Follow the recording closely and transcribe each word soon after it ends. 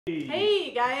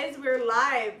Hey guys, we're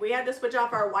live. We had to switch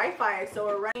off our Wi-Fi, so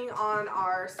we're running on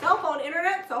our cell phone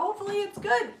internet, so hopefully it's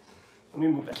good. Let me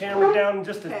move the camera down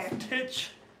just a titch.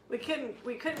 We couldn't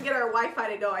get our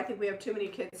Wi-Fi to go. I think we have too many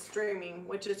kids streaming,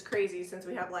 which is crazy since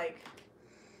we have like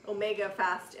Omega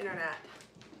fast internet.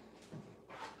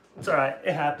 It's alright,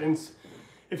 it happens.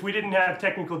 If we didn't have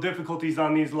technical difficulties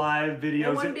on these live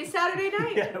videos, it wouldn't be Saturday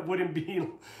night. Yeah, it wouldn't be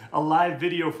a live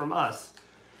video from us.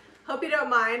 Hope you don't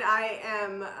mind. I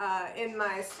am in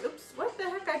my, oops, what the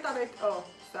heck? I thought oh,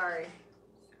 sorry.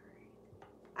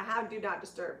 I have do not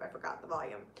disturb. I forgot the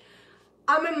volume.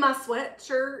 I'm in my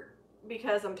sweatshirt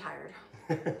because I'm tired.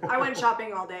 I went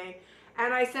shopping all day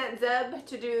and I sent Zeb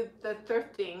to do the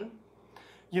thrifting.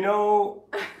 You know,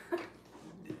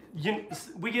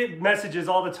 we get messages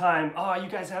all the time. Oh, you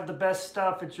guys have the best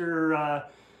stuff at your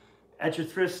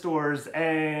thrift stores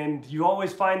and you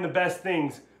always find the best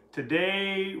things.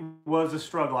 Today was a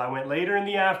struggle. I went later in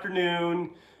the afternoon.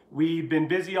 We've been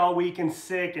busy all week and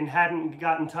sick and hadn't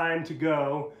gotten time to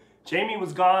go. Jamie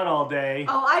was gone all day.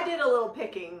 Oh, I did a little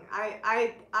picking.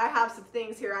 I have some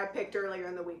things here I picked earlier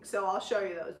in the week, so I'll show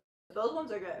you those. Those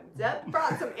ones are good. Zeb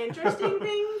brought some interesting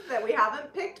things that we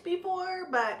haven't picked before,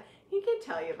 but he can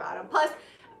tell you about them. Plus,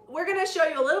 we're going to show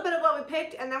you a little bit of what we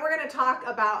picked, and then we're going to talk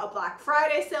about a Black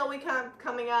Friday sale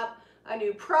coming up, a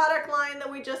new product line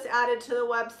that we just added to the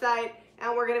website,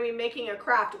 and we're going to be making a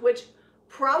craft, which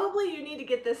probably you need to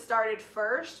get this started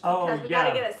first because we got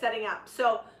to get it setting up.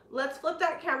 So let's flip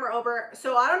that camera over.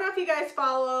 So I don't know if you guys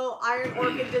follow Iron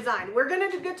Orchid Design. We're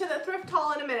going to get to the thrift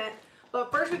haul in a minute,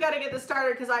 but first we got to get this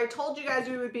started because I told you guys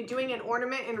we would be doing an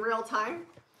ornament in real time.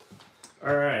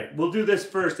 All right, we'll do this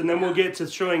first and then we'll get to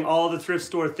showing all the thrift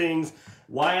store things,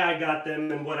 why I got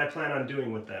them and what I plan on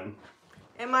doing with them.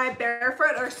 Am I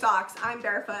barefoot or socks? I'm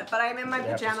barefoot, but I'm in my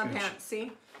pajama pants,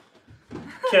 see?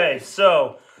 Okay,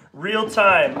 so real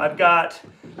time, I've got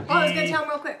Oh, I was gonna tell them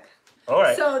real quick. All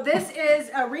right. So this is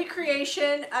a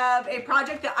recreation of a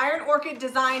project that Iron Orchid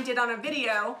Design did on a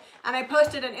video, and I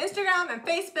posted on Instagram and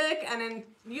Facebook and in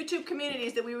YouTube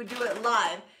communities that we would do it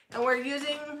live. And we're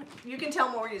using, you can tell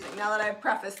them what we're using now that I've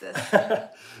prefaced this.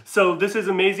 So this is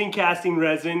amazing casting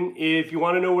resin. If you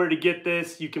want to know where to get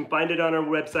this, you can find it on our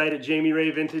website at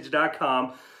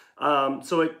jamirayvintage.com.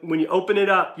 When you open it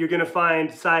up, you're going to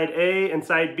find side A and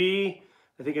side B.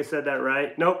 I think I said that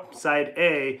right. Nope, side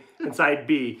A and side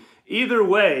B. Either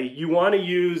way, you want to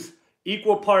use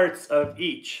equal parts of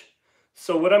each.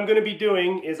 So what I'm going to be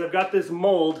doing is I've got this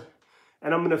mold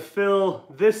and I'm going to fill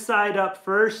this side up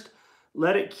first.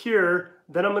 Let it cure,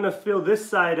 then I'm going to fill this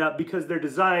side up because they're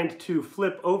designed to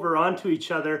flip over onto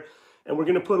each other, and we're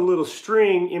going to put a little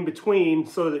string in between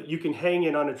so that you can hang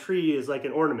it on a tree as like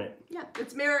an ornament. Yeah,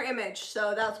 it's mirror image,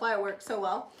 so that's why it works so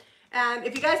well. And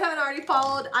if you guys haven't already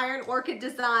followed Iron Orchid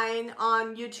Design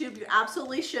on YouTube, you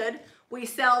absolutely should. We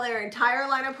sell their entire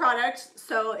line of products,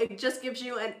 so it just gives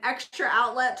you an extra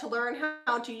outlet to learn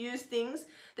how to use things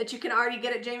that you can already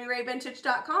get at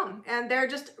jamiray.vintage.com. And they're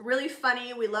just really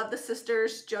funny. We love the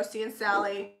sisters, Josie and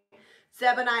Sally.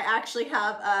 Zeb and I actually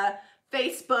have a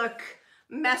Facebook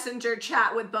Messenger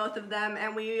chat with both of them,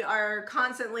 and we are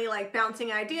constantly like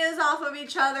bouncing ideas off of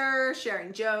each other,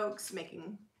 sharing jokes,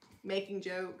 making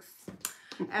jokes.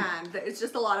 And it's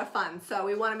just a lot of fun. So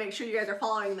we want to make sure you guys are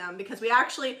following them because we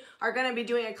actually are going to be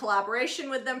doing a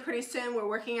collaboration with them pretty soon. We're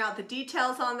working out the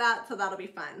details on that, so that'll be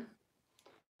fun.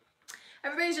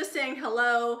 Everybody's just saying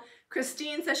hello.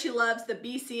 Christine says she loves the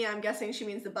BC. I'm guessing she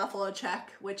means the buffalo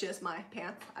check, which is my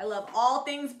pants. I love all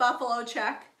things buffalo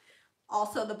check.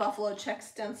 Also the buffalo check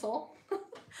stencil.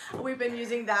 We've been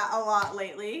using that a lot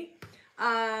lately.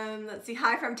 Let's see,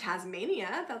 hi from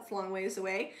Tasmania. That's a long ways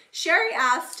away. Sherry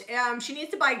asked, she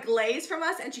needs to buy glaze from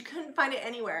us and she couldn't find it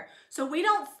anywhere. So we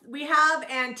have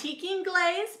Antiquing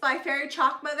Glaze by Fairy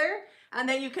Chalk Mother. And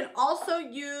then you can also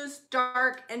use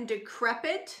Dark and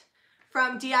Decrepit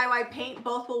from DIY Paint.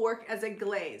 Both will work as a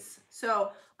glaze.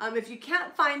 So if you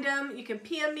can't find them, you can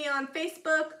PM me on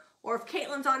Facebook, or if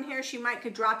Caitlin's on here, she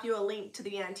could drop you a link to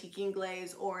the Antiquing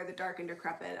Glaze or the Dark and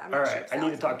Decrepit. I'm not sure. I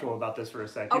need to talk to him about this for a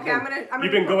second. Okay,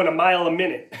 You've been going a mile a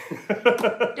minute.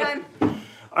 Done.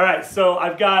 All right, so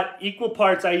I've got equal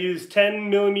parts. I use 10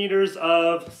 millimeters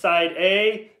of side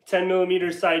A, 10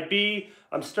 millimeters side B.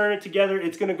 I'm stirring it together.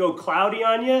 It's going to go cloudy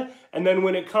on you, and then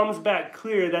when it comes back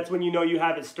clear, that's when you know you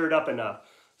have it stirred up enough.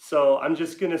 So I'm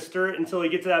just going to stir it until I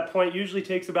get to that point. Usually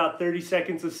takes about 30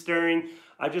 seconds of stirring.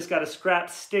 I've just got a scrap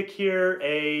stick here,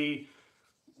 I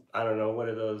don't know, what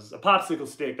are those? A popsicle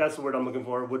stick, that's the word I'm looking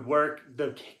for, would work.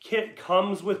 The kit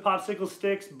comes with popsicle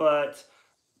sticks, but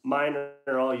mine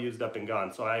are all used up and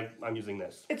gone, so I'm using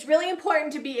this. It's really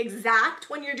important to be exact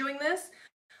when you're doing this.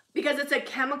 because it's a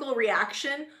chemical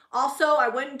reaction. Also, I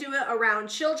wouldn't do it around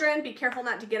children. Be careful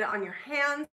not to get it on your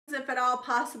hands if at all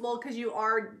possible, because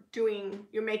you're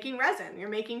making resin, you're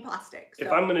making plastic. So.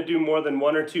 If I'm gonna do more than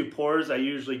 1 or 2 pours, I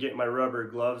usually get my rubber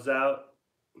gloves out.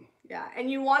 Yeah,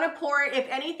 and you want to pour it, if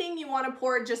anything, you want to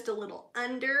pour it just a little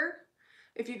under.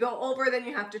 If you go over, then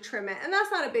you have to trim it, and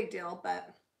that's not a big deal,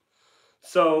 but.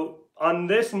 So on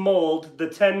this mold, the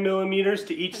 10 millimeters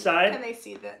to each side. Can they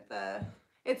see that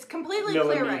it's completely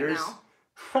clear right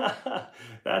now?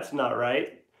 That's not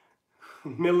right.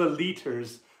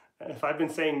 Milliliters. If I've been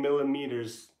saying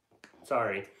millimeters,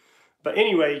 sorry. But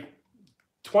anyway,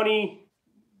 20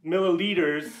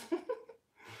 milliliters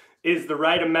is the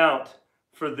right amount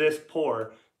for this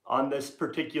pour on this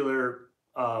particular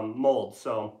mold.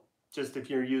 So just if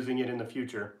you're using it in the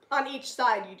future. On each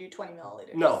side, you do 20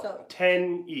 milliliters. No, so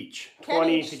 10 each, 10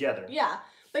 20 each, together. Yeah,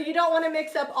 but you don't want to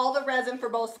mix up all the resin for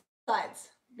both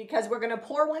sides, because we're going to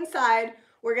pour one side,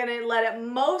 we're going to let it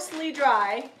mostly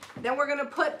dry, then we're going to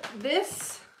put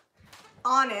this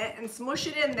on it and smush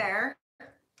it in there,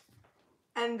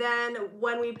 and then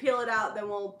when we peel it out, then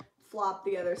we'll flop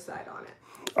the other side on it.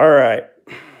 All right.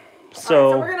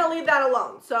 So we're going to leave that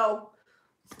alone. So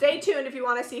stay tuned if you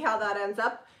want to see how that ends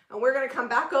up. And we're going to come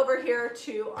back over here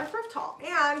to our thrift haul.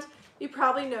 And you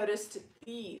probably noticed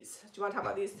these. Do you want to talk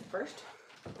about these first?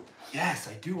 yes,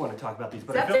 I do want to talk about these,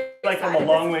 but Zeb's I feel like I'm a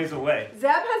long ways away. Zeb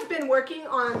has been working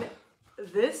on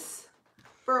this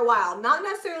for a while. Not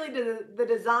necessarily the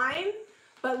design,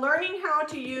 but learning how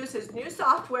to use his new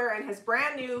software and his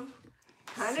brand new,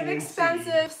 kind of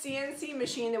expensive CNC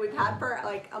machine that we've had for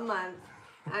like a month.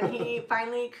 And he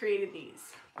finally created these.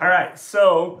 All right,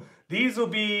 so these will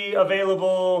be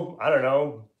available, I don't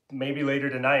know, maybe later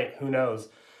tonight. Who knows?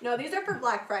 No, these are for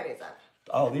Black Friday, Zeb.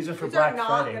 Oh, these are for Black Friday. These are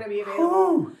not going to be available.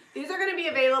 Woo! These are going to be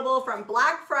available from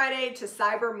Black Friday to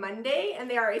Cyber Monday, and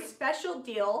they are a special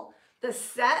deal. The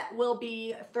set will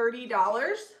be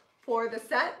 $30 for the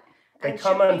set. They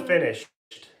come unfinished.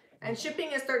 And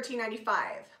shipping is $13.95.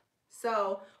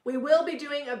 So we will be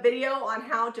doing a video on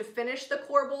how to finish the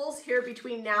corbels here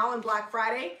between now and Black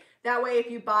Friday. That way, if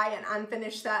you buy an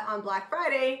unfinished set on Black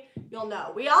Friday, you'll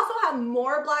know. We also have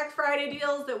more Black Friday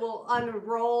deals that will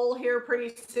unroll here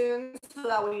pretty soon, so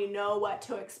that way you know what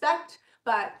to expect.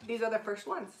 But these are the first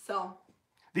ones, so.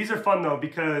 These are fun though,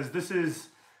 because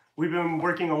we've been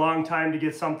working a long time to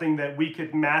get something that we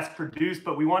could mass produce,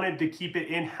 but we wanted to keep it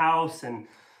in-house, and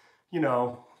you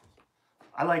know,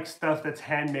 I like stuff that's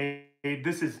handmade.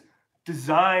 This is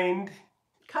designed.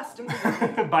 Custom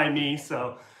by me,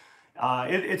 so.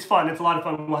 It's fun. It's a lot of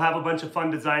fun. We'll have a bunch of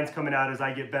fun designs coming out as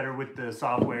I get better with the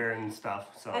software and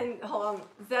stuff. So. And hold on,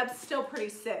 Zeb's still pretty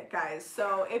sick, guys.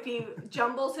 So if he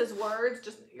jumbles his words,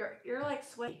 just you're like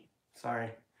sweaty. Sorry.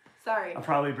 I'm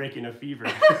probably breaking a fever.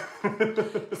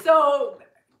 So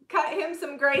cut him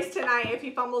some grace tonight if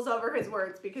he fumbles over his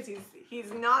words, because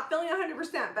he's not feeling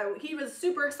 100%. But he was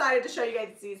super excited to show you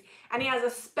guys these, and he has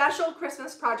a special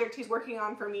Christmas project he's working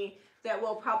on for me that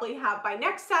we'll probably have by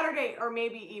next Saturday, or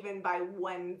maybe even by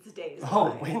Wednesday.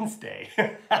 Oh, Wednesday.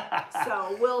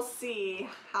 So we'll see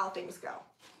how things go.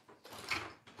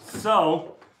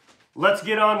 So let's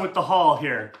get on with the haul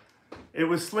here. It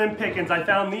was slim pickings. I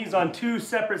found these on 2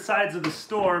 separate sides of the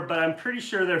store, but I'm pretty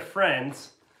sure they're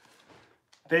friends.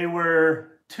 They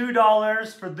were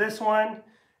 $2 for this one,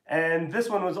 and this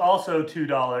one was also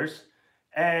 $2.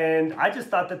 And I just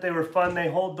thought that they were fun. They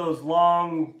hold those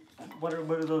long, what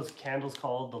are those candles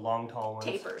called? The long, tall ones?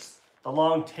 Tapers. The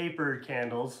long tapered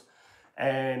candles.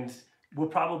 And we'll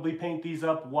probably paint these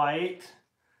up white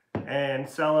and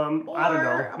sell them, or I don't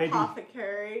know, maybe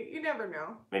apothecary. You never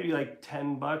know. Maybe like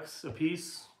 $10 a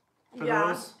piece for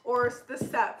those. Or the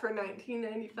set for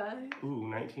 $19.95.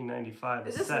 Ooh, $19.95.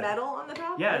 Is this metal on the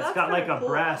top? Yeah, oh, it's got like a cool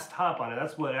brass top on it.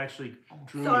 That's what actually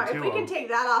drew me to them. So if we can take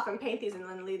that off and paint these and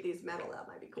then leave these metal, that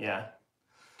might be cool. Yeah.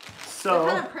 So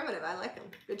they're kind of primitive. I like them.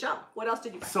 Good job. What else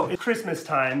did you buy? So it's Christmas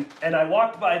time, and I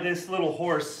walked by this little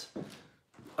horse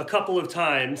a couple of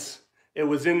times. It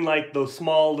was in like the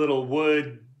small little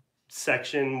wood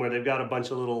section where they've got a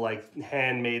bunch of little like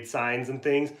handmade signs and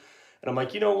things. And I'm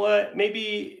like, you know what?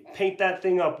 Maybe paint that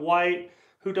thing up white.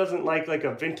 Who doesn't like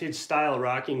a vintage style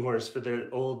rocking horse for their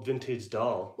old vintage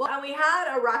doll? Well, and we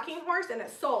had a rocking horse and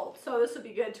it sold, so this would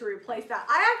be good to replace that.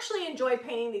 I actually enjoy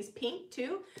painting these pink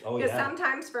too, because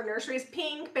sometimes for nurseries,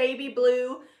 pink, baby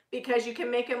blue, because you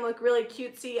can make them look really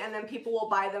cutesy, and then people will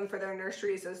buy them for their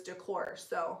nurseries as decor.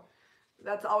 So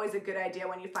that's always a good idea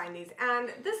when you find these. And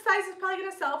this size is probably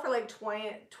gonna sell for like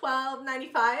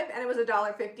 $12.95, and it was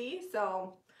 $1.50,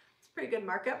 so it's a pretty good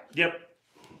markup. Yep.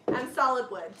 And solid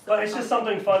wood. So but it's just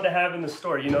something fun to have in the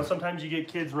store. You know, sometimes you get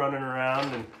kids running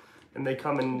around and and they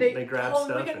come and they grab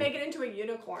stuff. Oh, we can make it into a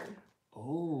unicorn.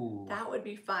 Oh. That would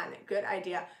be fun. Good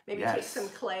idea. Maybe take some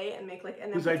clay and make like, and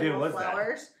then Whose put idea some was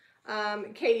flowers.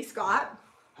 Katie Scott.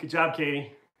 Good job,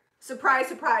 Katie. Surprise,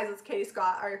 surprise, it's Katie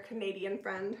Scott, our Canadian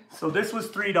friend. So this was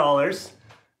 $3.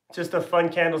 Just a fun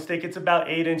candlestick. It's about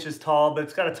 8 inches tall, but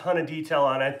it's got a ton of detail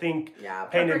on it. I think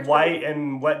painted white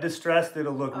and wet distressed,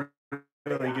 it'll look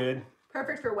really good.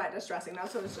 Perfect for wet distressing.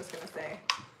 That's what I was just going to say.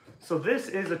 So this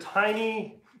is a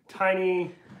tiny,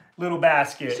 tiny little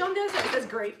basket. Show them this. It says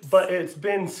grapes. But it's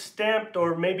been stamped,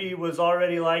 or maybe was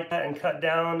already like that and cut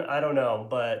down. I don't know,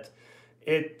 but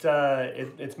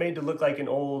it's made to look like an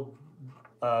old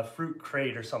fruit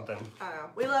crate or something. I don't know.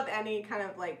 We love any kind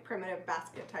of like primitive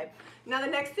basket type. Now the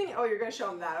next thing, oh, you're going to show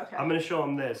them that. Okay. I'm going to show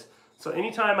them this. So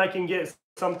anytime I can get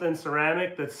something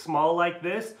ceramic that's small like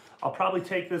this, I'll probably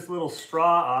take this little straw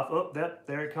off. Oh,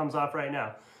 there it comes off right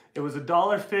now. It was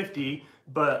 $1.50,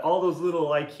 but all those little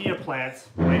IKEA plants,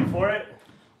 wait for it.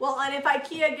 Well, and if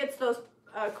IKEA gets those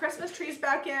Christmas trees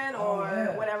back in or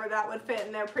whatever, that would fit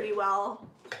in there pretty well.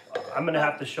 I'm going to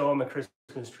have to show them a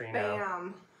Christmas tree now.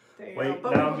 Bam. There you Wait, go.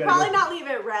 But we'll probably not leave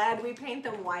it red. We paint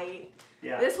them white.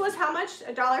 Yeah. This was how much?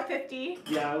 $1.50?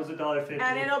 Yeah, it was $1.50.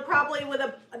 And it'll probably,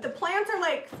 the plants are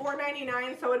like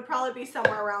 $4.99, so it'd probably be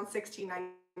somewhere around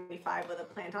 $16.95 with a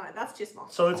plant on it. That's too small.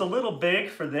 So it's a little big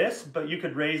for this, but you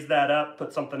could raise that up,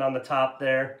 put something on the top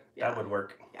there. Yeah. That would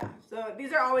work. Yeah, so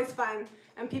these are always fun,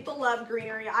 and people love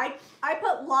greenery. I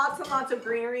put lots and lots of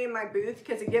greenery in my booth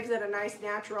because it gives it a nice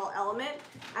natural element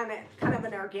and it kind of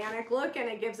an organic look, and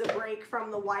it gives a break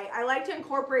from the white. I like to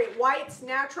incorporate whites,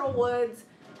 natural woods,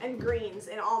 and greens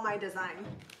in all my design.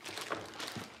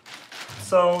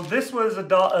 So this was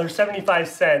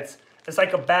 $1.75. It's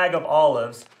like a bag of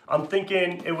olives. I'm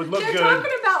thinking it would look good. They're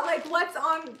talking about like what's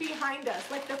on behind us,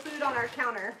 like the food on our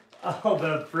counter. Oh,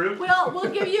 the fruit?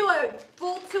 We'll give you a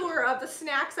full tour of the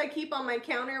snacks I keep on my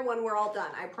counter when we're all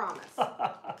done, I promise.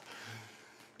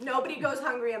 Nobody goes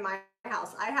hungry in my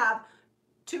house. I have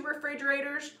 2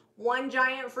 refrigerators, 1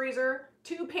 giant freezer,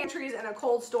 2 pantries, and a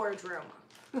cold storage room.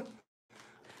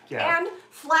 Yeah. And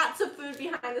flats of food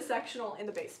behind the sectional in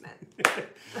the basement.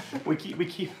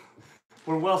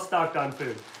 We're well stocked on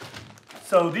food.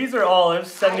 So these are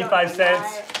olives, 75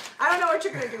 cents. I don't know what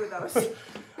you're gonna do with those.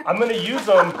 I'm gonna use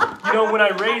them, you know, when I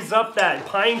raise up that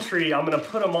pine tree, I'm gonna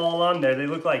put them all on there. They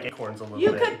look like acorns a little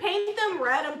bit. You could paint them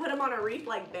red and put them on a wreath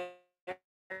like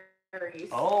berries.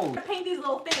 Oh. You paint these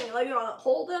little things, like you know,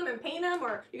 hold them and paint them,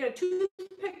 or you're gonna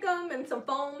toothpick them and some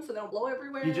foam so they don't blow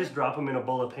everywhere. You just drop them in a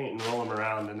bowl of paint and roll them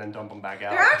around and then dump them back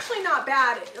out. They're actually not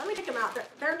bad. Let me take them out.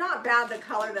 They're not bad the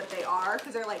color that they are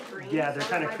because they're like green. Yeah, they're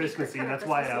kind of Christmassy. That's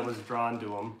why I was drawn to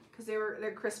them. Because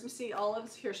they're Christmassy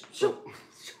olives. Here, show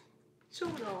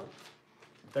an olive.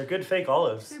 They're good fake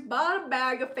olives. He bought a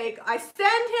bag of fake. I send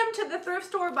him to the thrift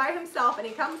store by himself, and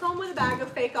he comes home with a bag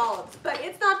of fake olives. But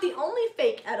it's not the only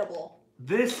fake edible.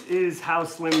 This is how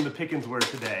slim the pickings were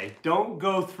today. Don't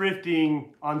go thrifting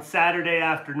on Saturday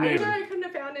afternoon. Are you sure I couldn't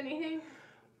have found anything?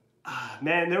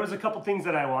 Man, there was a couple things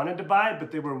that I wanted to buy,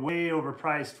 but they were way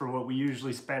overpriced for what we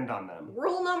usually spend on them.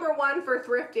 Rule number 1 for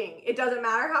thrifting. It doesn't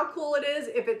matter how cool it is.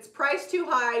 If it's priced too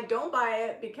high, don't buy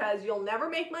it because you'll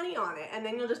never make money on it, and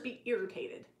then you'll just be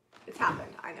irritated. It's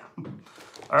happened, I know.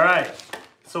 All right,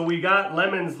 so we got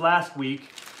lemons last week,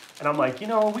 and I'm like, you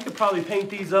know, we could probably paint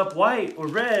these up white or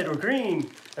red or green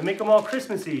and make them all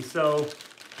Christmassy. So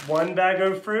 1 bag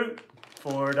of fruit,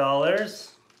 $4.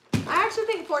 I actually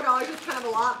think $4 is kind of a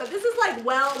lot, but this is like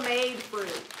well-made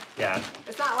fruit. Yeah.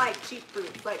 It's not like cheap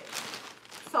fruit. It's like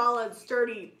solid,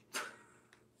 sturdy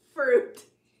fruit.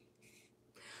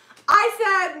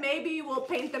 I said maybe we'll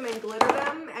paint them and glitter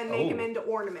them and make them into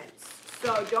ornaments.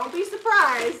 So don't be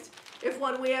surprised if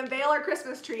when we unveil our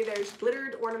Christmas tree, there's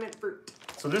glittered ornament fruit.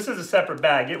 So this is a separate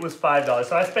bag. It was $5.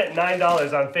 So I spent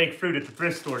 $9 on fake fruit at the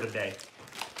thrift store today.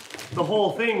 The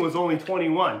whole thing was only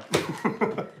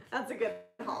 $21. That's a good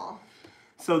haul.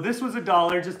 So this was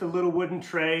 $1, just a little wooden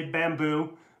tray,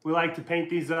 bamboo. We like to paint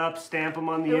these up, stamp them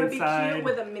on the inside. It would be cute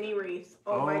with a mini wreath.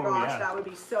 Oh my gosh, that would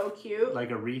be so cute. Like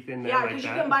a wreath in there yeah, like that. because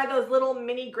you can buy those little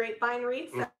mini grapevine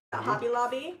wreaths at Hobby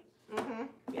Lobby.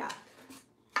 Yeah.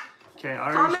 Okay,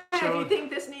 ours Comment if you think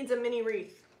this needs a mini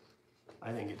wreath.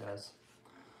 I think it does.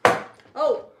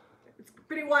 Oh, it's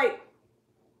pretty white.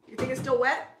 You think it's still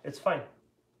wet? It's fine.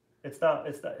 It's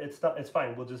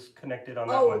fine. We'll just connect it on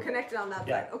that one. Oh, we'll connect it on that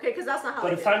side. Okay, because that's not how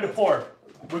But it's time to pour.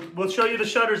 We'll show you the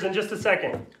shutters in just a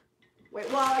second. Wait,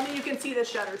 well, I mean, you can see the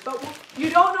shutters, but you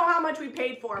don't know how much we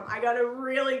paid for them. I got a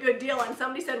really good deal, and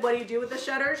somebody said, what do you do with the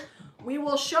shutters? We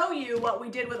will show you what we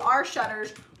did with our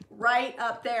shutters right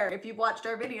up there. If you've watched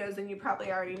our videos, then you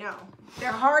probably already know.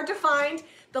 They're hard to find.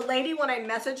 The lady, when I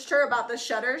messaged her about the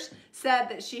shutters, said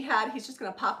that she had, he's just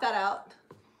gonna pop that out.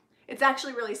 It's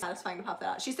actually really satisfying to pop that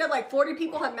out. She said like 40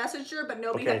 people had messaged her, but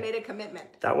nobody had made a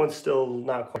commitment. That one's still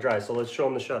not quite dry, so let's show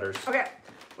them the shutters. Okay,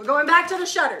 we're going back to the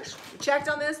shutters. We checked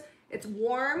on this. It's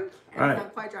warm and it's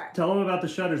not quite dry. Tell them about the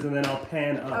shutters and then I'll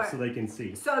pan up so they can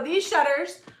see. So these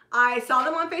shutters, I saw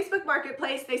them on Facebook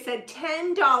Marketplace. They said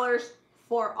 $10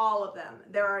 for all of them.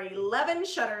 There are 11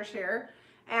 shutters here,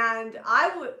 and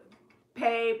I would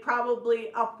pay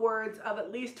probably upwards of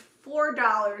at least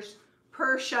 $4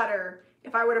 per shutter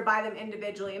if I were to buy them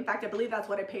individually. In fact, I believe that's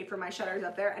what I paid for my shutters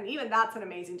up there, and even that's an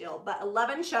amazing deal. But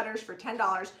 11 shutters for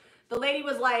 $10. The lady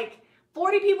was like,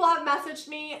 40 people have messaged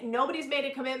me, nobody's made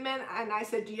a commitment, and I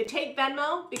said, do you take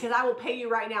Venmo? Because I will pay you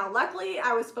right now. Luckily,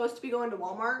 I was supposed to be going to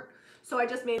Walmart, so I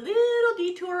just made a little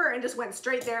detour and just went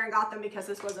straight there and got them because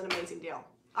this was an amazing deal.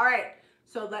 All right,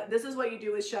 so this is what you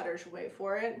do with shutters. Wait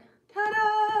for it.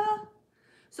 Ta-da!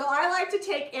 So I like to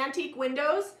take antique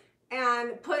windows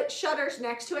and put shutters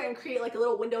next to it and create like a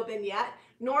little window vignette.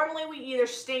 Normally we either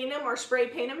stain them or spray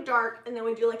paint them dark, and then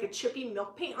we do like a chippy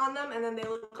milk paint on them, and then they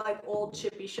look like old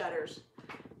chippy shutters.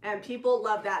 And people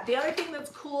love that. The other thing that's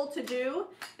cool to do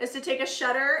is to take a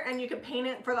shutter and you can paint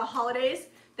it for the holidays,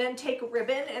 then take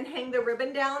ribbon and hang the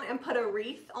ribbon down and put a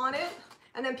wreath on it.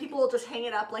 And then people will just hang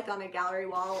it up like on a gallery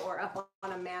wall or up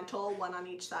on a mantle, one on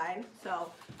each side.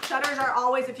 So shutters are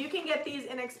always, if you can get these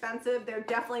inexpensive, they're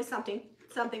definitely something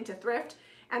to thrift.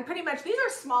 And pretty much these are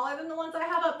smaller than the ones I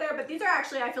have up there, but these are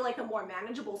actually, I feel like, a more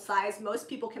manageable size. Most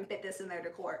people can fit this in their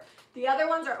decor. The other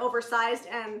ones are oversized,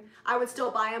 and I would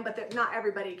still buy them, but not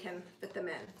everybody can fit them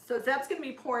in. So Zeb's gonna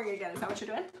be pouring again. Is that what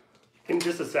you're doing? In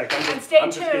just a sec. And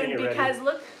stay tuned because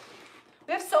look,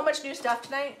 we have so much new stuff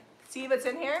tonight. See what's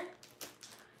in here?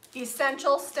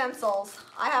 Essential stencils.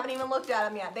 I haven't even looked at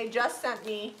them yet. They just sent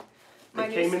me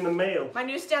came in the mail. My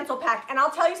new stencil pack. And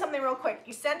I'll tell you something real quick.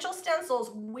 Essential stencils,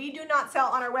 we do not sell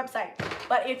on our website.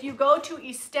 But if you go to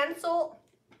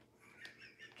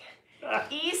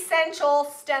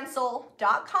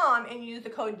essentialstencil.com and use the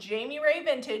code Jami Ray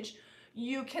Vintage,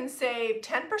 you can save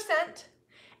 10%.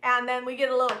 And then we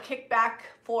get a little kickback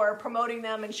for promoting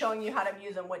them and showing you how to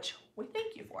use them, which we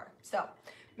thank you for. So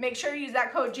make sure you use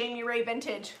that code Jami Ray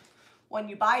Vintage when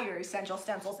you buy your essential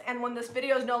stencils. And when this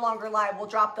video is no longer live, we'll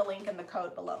drop the link and the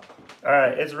code below. All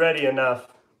right, it's ready enough.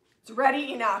 It's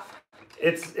ready enough.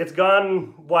 It's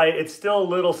gone white. It's still a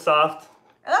little soft.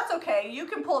 And that's okay. You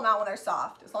can pull them out when they're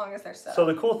soft, as long as they're soft. So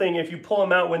the cool thing, if you pull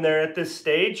them out when they're at this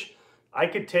stage, I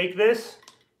could take this.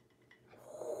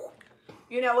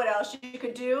 You know what else you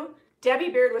could do?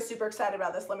 Debbie Beard was super excited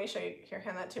about this. Let me show you. Here,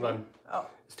 hand that to me. Oh.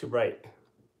 It's too bright.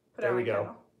 There we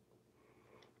go.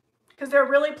 Because they're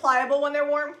really pliable when they're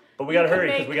warm. But we gotta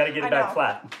hurry because we gotta get it back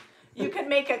flat. You could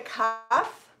make a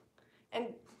cuff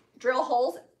and drill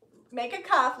holes. Make a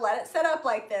cuff, let it set up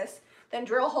like this, then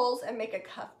drill holes and make a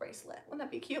cuff bracelet. Wouldn't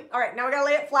that be cute? All right, now we gotta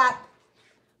lay it flat.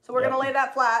 So we're gonna lay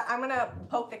that flat. I'm gonna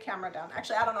poke the camera down.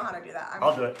 Actually, I don't know how to do that.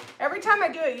 I'll do it. Every time I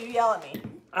do it, you yell at me.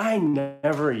 I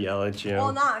never yell at you.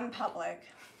 Well, not in public.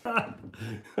 All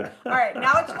right,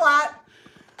 now it's flat.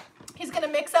 He's gonna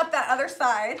mix up that other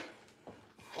side.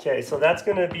 Okay, so that's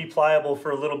gonna be pliable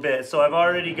for a little bit. So I've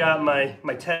already got my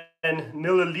 10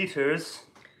 milliliters.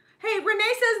 Hey,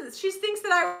 Renee says she thinks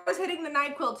that I was hitting the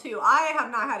NyQuil too. I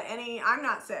have not had any, I'm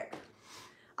not sick.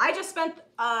 I just spent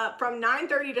from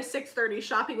 9:30 to 6:30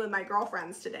 shopping with my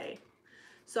girlfriends today.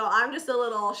 So I'm just a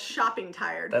little shopping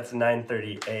tired. That's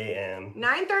 9:30 a.m.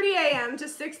 9:30 a.m. to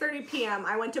 6:30 p.m.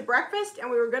 I went to breakfast and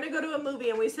we were gonna go to a movie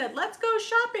and we said, let's go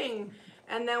shopping.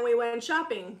 And then we went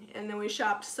shopping and then we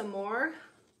shopped some more.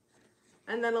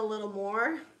 And then a little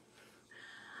more.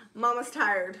 Mama's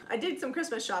tired. I did some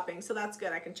Christmas shopping, so that's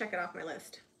good. I can check it off my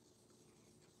list.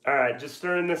 All right, just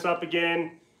stirring this up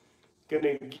again.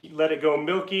 Gonna let it go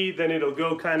milky, then it'll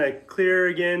go kind of clear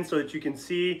again so that you can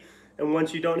see. And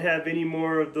once you don't have any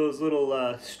more of those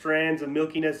little strands of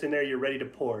milkiness in there, you're ready to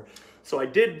pour. So I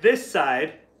did this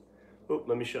side. Oh,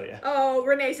 let me show you. Oh,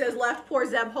 Renee says left poor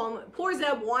Zeb home. Poor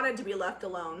Zeb wanted to be left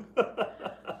alone.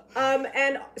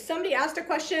 And somebody asked a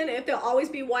question if they'll always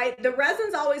be white. The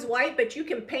resin's always white, but you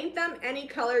can paint them any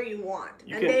color you want.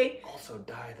 You can also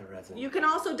dye the resin. You can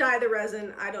also dye the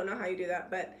resin. I don't know how you do that,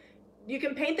 but you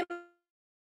can paint them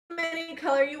any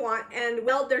color you want. And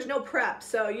well, there's no prep,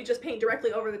 so you just paint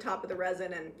directly over the top of the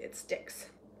resin and it sticks.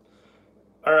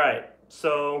 All right,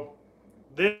 so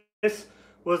this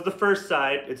was the first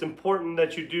side. It's important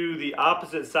that you do the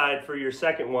opposite side for your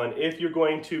second one if you're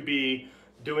going to be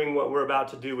doing what we're about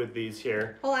to do with these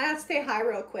here. Well, I have to say hi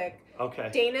real quick. Okay.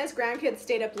 Dana's grandkids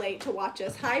stayed up late to watch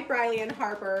us. Hi, Briley and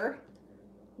Harper.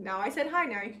 Now I said hi.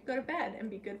 Now you can go to bed and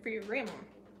be good for your grandma.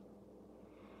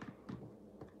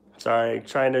 Sorry,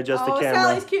 trying to adjust the camera.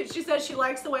 Sally's cute. She says she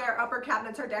likes the way our upper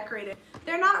cabinets are decorated.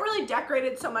 They're not really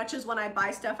decorated so much as when I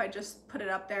buy stuff, I just put it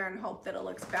up there and hope that it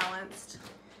looks balanced.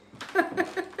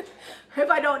 If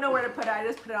I don't know where to put it, I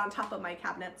just put it on top of my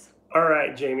cabinets. All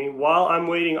right, Jamie, while I'm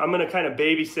waiting, I'm gonna kind of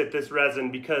babysit this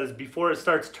resin because before it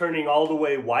starts turning all the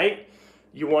way white,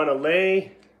 you wanna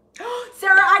lay.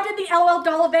 Sarah, I did the LOL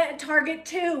doll event at Target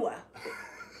too.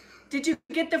 Did you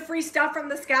get the free stuff from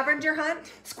the scavenger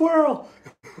hunt? Squirrel.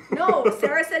 No,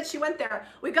 Sarah said she went there.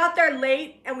 We got there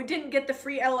late and we didn't get the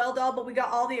free LOL doll, but we got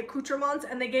all the accoutrements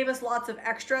and they gave us lots of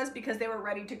extras because they were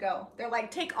ready to go. They're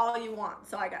like, take all you want.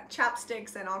 So I got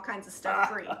chapsticks and all kinds of stuff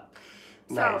free.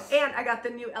 Nice. So, and I got the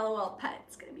new LOL pet.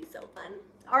 It's gonna be so fun.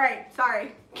 All right,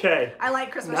 sorry. Okay. I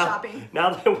like Christmas shopping. Now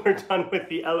that we're done with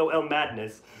the LOL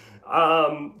madness,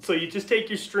 so you just take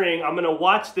your string. I'm gonna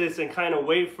watch this and kind of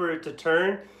wait for it to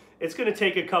turn. It's gonna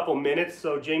take a couple minutes,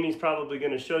 so Jamie's probably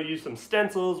gonna show you some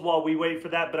stencils while we wait for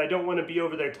that, but I don't wanna be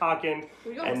over there talking.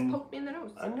 You almost poked me in the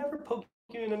nose. I never poked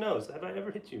you in the nose. Have I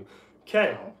ever hit you?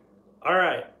 Okay. No. All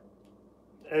right.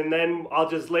 And then I'll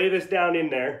just lay this down in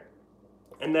there.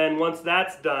 And then once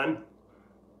that's done,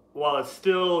 while it's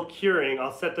still curing,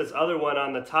 I'll set this other one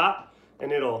on the top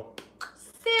and it'll...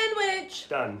 Sandwich.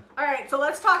 Done. All right, so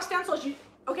let's talk stencils.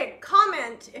 Okay,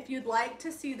 comment if you'd like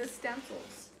to see the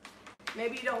stencils.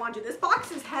 Maybe you don't want to. This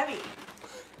box is heavy.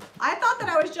 I thought that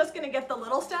I was just gonna get the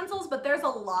little stencils, but there's a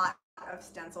lot of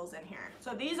stencils in here.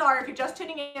 So these are, if you're just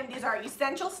tuning in, these are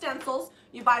essential stencils.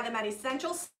 You buy them at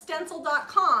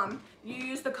essentialstencil.com. You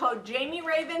use the code Jami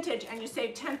Ray Vintage and you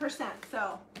save 10%.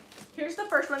 So here's the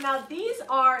first one. Now these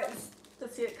are,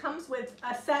 let's see, it comes with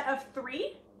a set of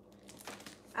 3.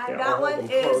 And Yeah, that one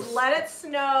is close. Let It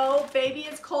Snow, Baby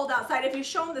It's Cold Outside. If you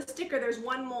show them the sticker, there's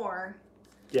one more.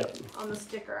 Yep. On the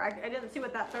sticker. I didn't see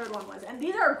what that third one was. And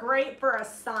these are great for a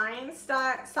sign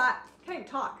can't even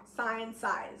talk. Sign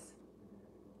size.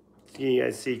 You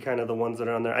guys see kind of the ones that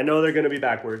are on there. I know they're going to be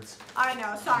backwards. I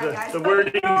know, sorry guys. The But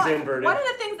wording's inverted. One of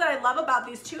the things that I love about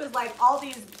these too is like all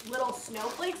these little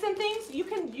snowflakes and things. You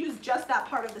can use just that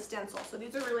part of the stencil. So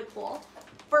these are really cool.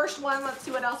 First one, let's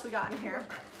see what else we got in here.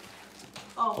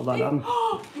 Oh, Hold on.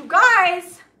 You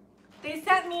guys, they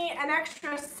sent me an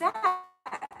extra set.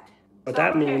 What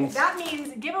that means... That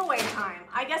means giveaway time.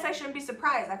 I guess I shouldn't be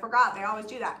surprised. I forgot. They always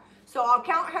do that. So I'll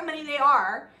count how many they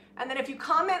are. And then if you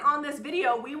comment on this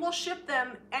video, we will ship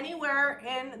them anywhere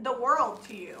in the world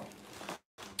to you.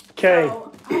 Okay.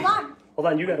 So, hold on. Hold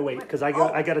on, you gotta wait, because I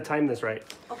got to time this right.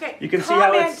 Okay. You can see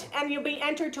how it's... and you'll be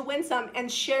entered to win some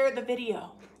and share the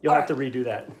video. You'll have to redo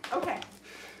that. Okay.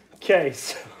 Okay,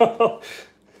 so...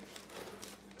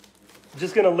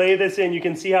 just gonna lay this in. You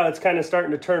can see how it's kind of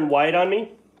starting to turn white on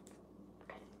me.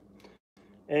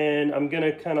 And I'm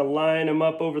gonna kind of line them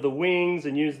up over the wings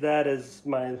and use that as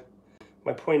my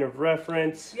point of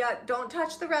reference. Yeah, don't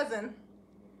touch the resin.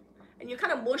 And you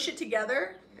kind of mush it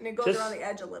together and it goes around the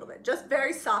edge a little bit. Just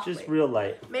very softly. Just real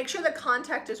light. Make sure the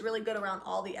contact is really good around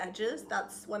all the edges.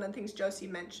 That's one of the things Josie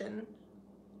mentioned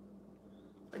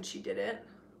when she did it.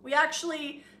 We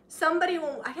actually,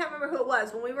 I can't remember who it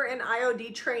was, when we were in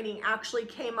IOD training, actually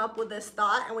came up with this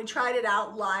thought, and we tried it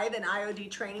out live in IOD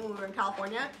training when we were in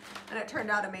California, and it turned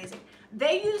out amazing.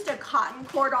 They used a cotton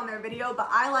cord on their video, but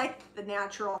I like the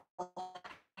natural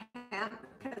hemp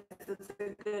because it's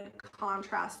a good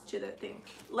contrast to the thing.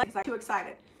 I'm too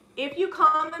excited. If you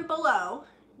comment below,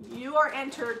 you are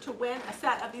entered to win a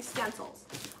set of these stencils.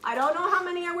 I don't know how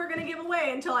many we're gonna give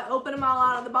away until I open them all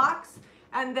out of the box.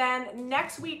 And then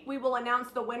next week we will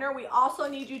announce the winner. We also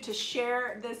need you to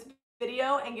share this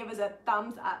video and give us a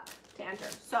thumbs up to enter.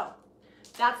 So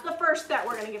that's the first set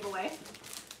we're gonna give away.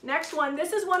 Next one,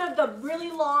 this is one of the really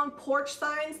long porch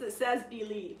signs that says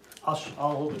believe. I'll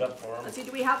hold it up for them. Let's see,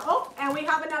 do we have, oh, and we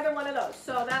have another one of those.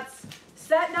 So that's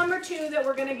set number 2 that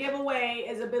we're gonna give away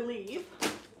is a believe.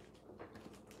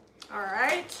 All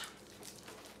right.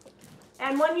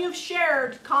 And when you've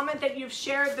shared, comment that you've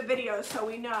shared the video so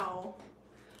we know.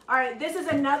 All right, this is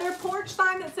another porch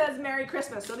sign that says Merry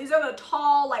Christmas. So these are the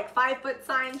tall, like 5-foot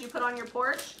signs you put on your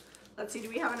porch. Let's see, do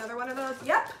we have another one of those?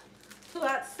 Yep. So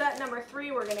that's set number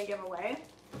 3 we're gonna give away.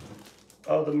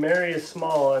 Oh, the Merry is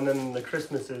small and then the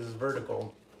Christmas is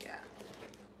vertical. Yeah.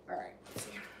 All right, let's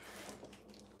see.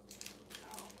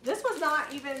 This was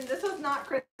not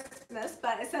Christmas,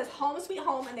 but it says Home Sweet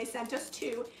Home and they sent us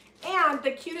 2. And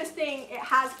the cutest thing, it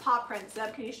has paw prints.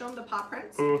 Zeb, can you show them the paw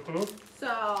prints? Mm-hmm.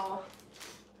 So,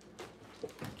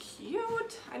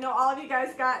 cute. I know all of you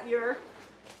guys got your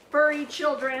furry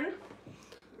children.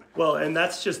 Well, and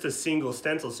that's just a single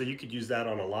stencil, so you could use that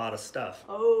on a lot of stuff.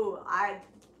 Oh,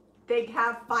 they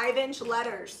have 5-inch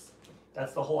letters.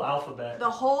 That's the whole alphabet. The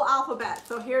whole alphabet.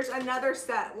 So here's another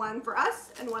set, one for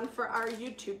us and one for our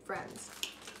YouTube friends.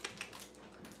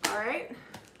 All right.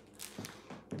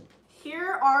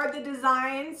 Here are the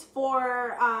designs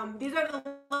for, these are the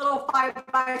little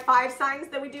 5x5 signs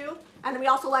that we do. And we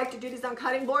also like to do these on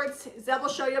cutting boards. Zeb will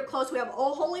show you up close. We have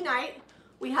Oh Holy Night,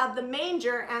 we have the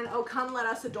manger, and Oh Come Let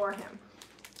Us Adore Him.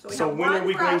 So when are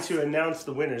we going to announce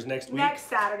the winners? Next week? Next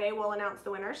Saturday, we'll announce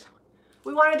the winners.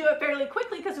 We want to do it fairly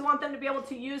quickly because we want them to be able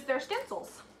to use their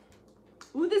stencils.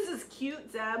 Ooh, this is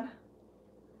cute, Zeb.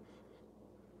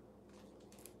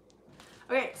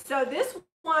 Okay, so this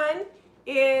one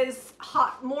is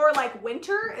more like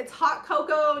winter. It's hot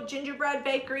cocoa, gingerbread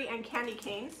bakery, and candy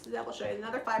canes. Zeb will show you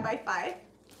another 5x5.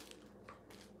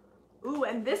 Ooh,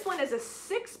 and this one is a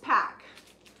 6-pack.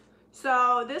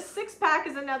 So this 6-pack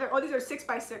is another, oh, these are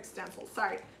 6x6 stencils,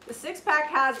 sorry. The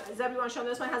 6-pack has, Zeb, you want to show them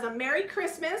this one? Has a Merry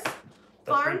Christmas,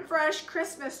 Farm Fresh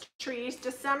Christmas trees,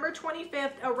 December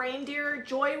 25th, a reindeer,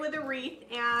 joy with a wreath,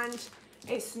 and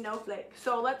a snowflake.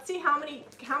 So let's see how many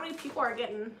people are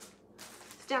getting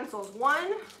stencils.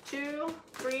 1, 2,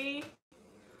 3,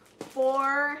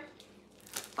 4,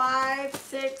 5,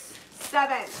 6,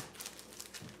 7.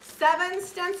 7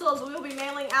 stencils we will be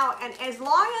mailing out, and as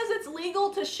long as it's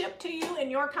legal to ship to you in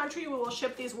your country, we will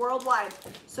ship these worldwide.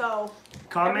 So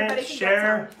comment,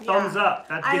 share, thumbs up.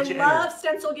 That's I love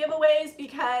stencil giveaways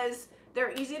because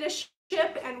they're easy to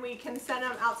ship and we can send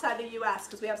them outside the US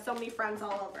because we have so many friends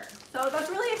all over. So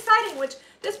that's really exciting, which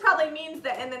this probably means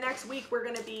that in the next week we're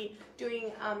going to be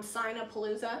doing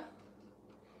Sign-a-Palooza.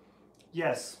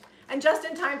 Yes. And just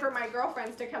in time for my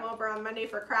girlfriends to come over on Monday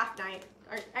for craft night.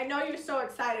 I know you're so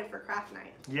excited for craft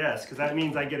night. Yes, because that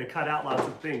means I get to cut out lots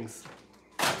of things.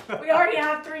 We already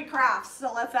have 3 crafts,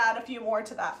 so let's add a few more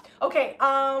to that. Okay,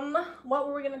 what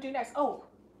were we gonna do next? Oh,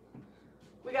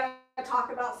 we gotta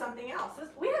talk about something else.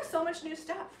 We have so much new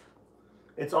stuff.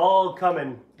 It's all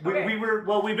coming. Okay.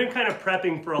 We've been kind of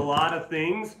prepping for a lot of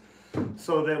things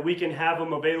so that we can have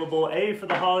them available, A, for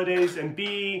the holidays, and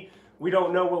B, we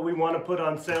don't know what we want to put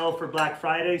on sale for Black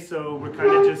Friday, so we're kind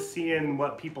of just seeing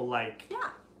what people like. Yeah.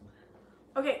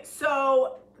 Okay,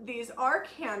 so these are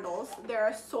candles. They're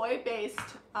a soy-based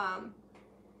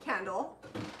candle,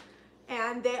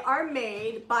 and they are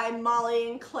made by Molly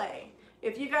and Clay.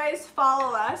 If you guys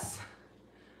follow us,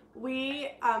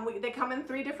 they come in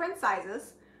 3 different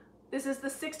sizes. This is the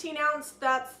 16 ounce,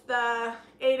 that's the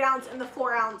 8 ounce, and the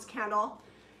 4 ounce candle.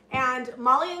 And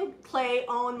Molly and Clay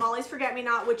own Molly's Forget Me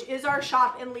Not, which is our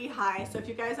shop in Lehi. So if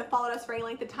you guys have followed us for any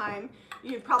length of time,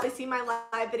 you've probably seen my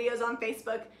live videos on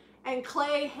Facebook. And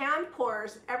Clay hand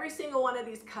pours every single one of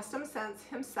these custom scents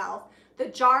himself. The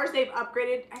jars they've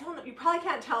upgraded, I don't know, you probably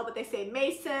can't tell, but they say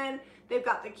Mason. They've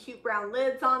got the cute brown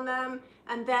lids on them.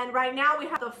 And then right now we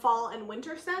have the fall and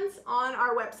winter scents on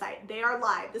our website. They are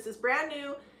live. This is brand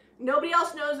new. Nobody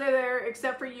else knows they're there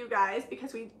except for you guys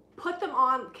because we put them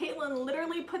on. Caitlin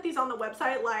literally put these on the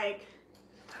website like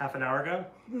half an hour ago?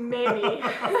 Maybe.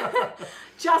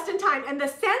 Just in time. And the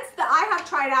scents that I have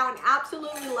tried out and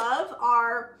absolutely love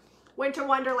are Winter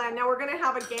Wonderland. Now we're going to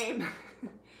have a game.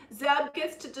 Zeb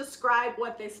gets to describe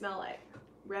what they smell like.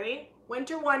 Ready?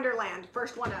 Winter Wonderland.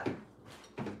 First one up.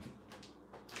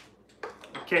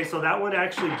 Okay, so that one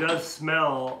actually does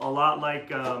smell a lot like,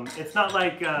 it's not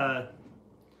like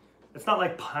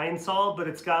pine sol, but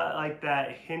it's got like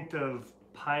that hint of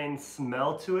pine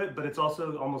smell to it, but it's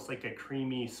also almost like a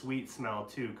creamy, sweet smell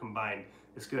too combined.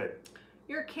 It's good.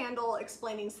 Your candle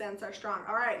explaining scents are strong.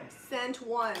 All right, scent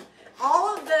 1.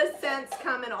 All of the scents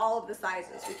come in all of the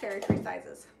sizes. We carry 3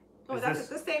 sizes. Oh, that's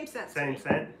the same scent. Same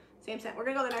scent? Same scent. We're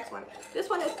gonna go to the next one. This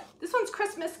one's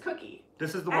Christmas Cookie.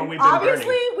 This is the one we've been burning.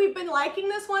 Obviously, we've been liking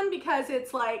this one because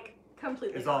it's like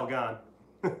completely It's all gone.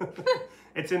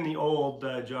 It's in the old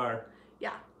jar.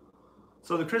 Yeah.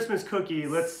 So the Christmas cookie,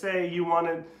 let's say you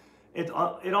wanted, it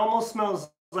almost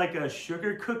smells like a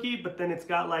sugar cookie, but then it's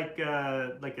got like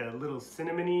a little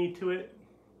cinnamony to it.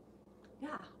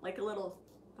 Yeah, like a little.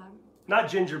 Not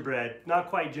gingerbread, not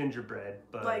quite gingerbread,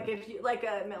 but like if you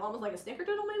almost like a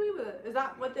snickerdoodle maybe. Is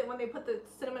that what when they put the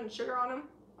cinnamon and sugar on them?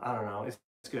 I don't know. It's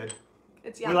good.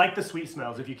 It's We like the sweet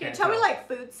smells. If you can't tell me like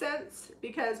food scents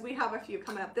because we have a few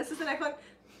coming up. This is the next one.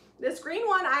 This green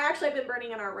one I actually have been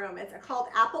burning in our room. It's called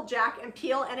Apple Jack and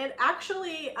Peel, and it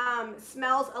actually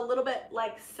smells a little bit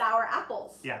like sour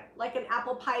apples. Yeah. Like an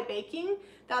apple pie baking.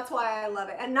 That's why I love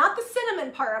it. And not the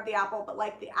cinnamon part of the apple, but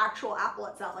like the actual apple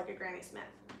itself, like a Granny Smith.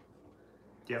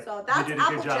 Yep. So that's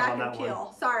Apple Jack and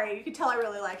Peel. Sorry, you can tell I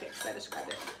really like it because I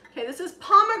described it. Okay, this is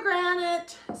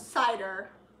pomegranate cider.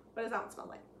 What does that one smell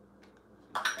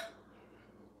like?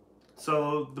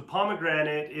 So the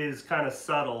pomegranate is kind of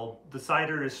subtle. The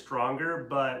cider is stronger,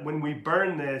 but when we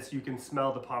burn this, you can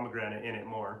smell the pomegranate in it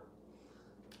more.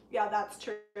 Yeah, that's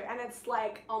true. And it's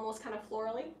like almost kind of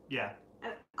florally. Yeah.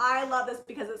 And I love this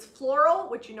because it's floral,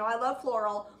 which you know I love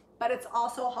floral, but it's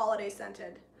also holiday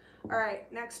scented. All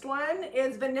right, next one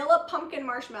is vanilla pumpkin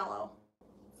marshmallow.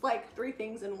 It's like 3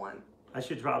 things in one. I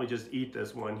should probably just eat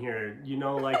this one here. You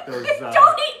know, like those.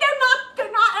 Don't eat them.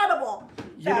 They're not edible.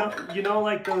 You know,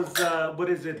 like those. What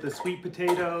is it? The sweet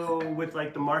potato with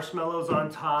like the marshmallows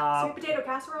on top. Sweet potato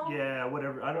casserole. Yeah,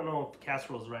 whatever. I don't know if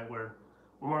casserole is the right word.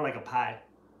 More like a pie.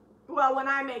 Well, when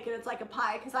I make it, it's like a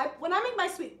pie. Because when I make my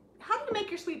how do you make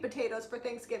your sweet potatoes for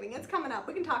Thanksgiving? It's coming up.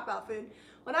 We can talk about food.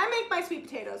 When I make my sweet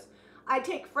potatoes, I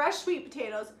take fresh sweet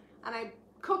potatoes and I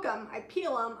cook them, I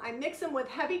peel them, I mix them with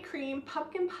heavy cream,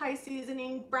 pumpkin pie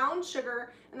seasoning, brown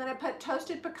sugar, and then I put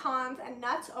toasted pecans and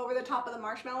nuts over the top of the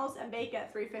marshmallows and bake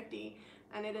at 350.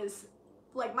 And it is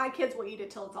like my kids will eat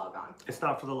it till it's all gone. It's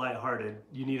not for the lighthearted.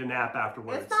 You need a nap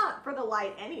afterwards. It's not for the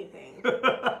light anything.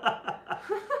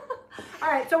 All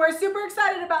right, so we're super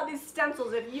excited about these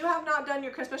stencils. If you have not done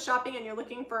your Christmas shopping and you're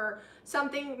looking for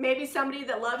something, maybe somebody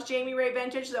that loves Jami Ray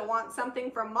Vintage that wants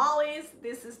something from Molly's,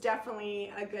 this is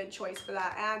definitely a good choice for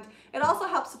that. And it also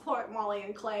helps support Molly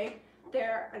and Clay.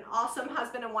 They're an awesome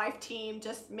husband and wife team,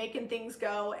 just making things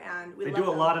go, and they do a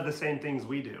lot of the same things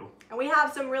we do. And we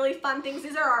have some really fun things.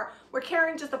 These are we're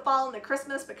carrying just the fall and the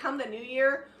Christmas, but come the new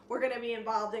year, we're gonna be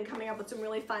involved in coming up with some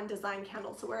really fun design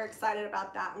candles. So we're excited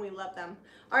about that and we love them.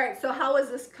 All right, so how is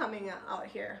this coming out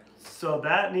here? So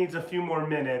that needs a few more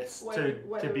minutes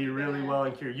to be really well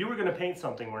and cured. You were gonna paint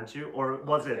something, weren't you? Or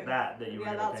was it that you were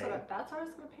gonna paint? Yeah, that's what I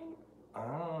was gonna paint.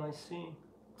 Oh, I see.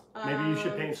 Maybe you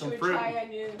should paint some fruit. Try a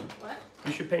new, what?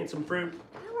 You should paint some fruit.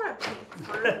 I don't want to paint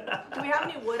fruit. Do we have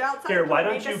any wood outside? Here, why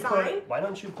don't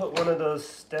you put one of those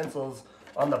stencils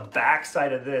on the back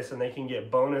side of this, and they can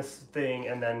get bonus thing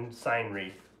and then sign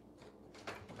wreath.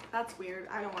 That's weird.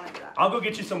 I don't want to do that. I'll go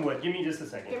get you some wood. Give me just a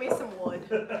second. Give me some wood.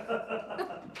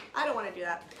 I don't want to do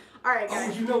that. All right,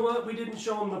 guys. Oh, you know what? We didn't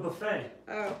show them the buffet.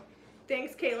 Oh,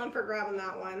 thanks, Caitlin, for grabbing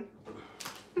that one.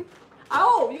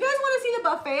 Oh, you guys want to see the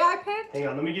buffet I picked? Hang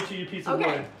on, let me get you a piece of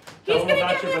wood. He's going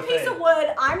to give me a piece of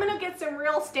wood. I'm going to get some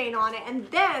real stain on it, and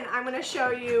then I'm going to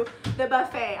show you the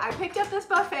buffet. I picked up this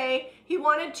buffet. He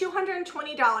wanted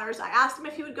 $220. I asked him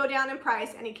if he would go down in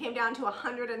price, and he came down to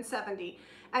 $170.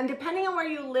 And depending on where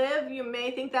you live, you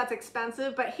may think that's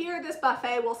expensive, but here this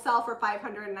buffet will sell for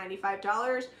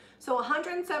 $595. So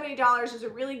 $170 is a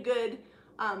really good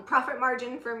profit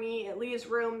margin for me. It leaves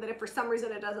room that if for some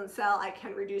reason it doesn't sell, I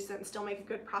can reduce it and still make a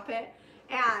good profit.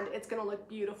 And it's gonna look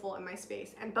beautiful in my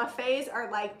space. And buffets are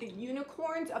like the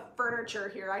unicorns of furniture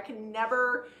here. I can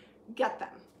never get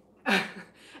them.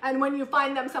 And when you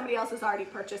find them, somebody else has already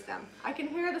purchased them. I can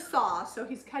hear the saw, so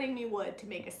he's cutting me wood to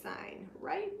make a sign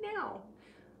right now.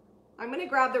 I'm gonna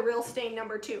grab the real stain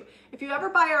number 2. If you ever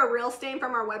buy our real stain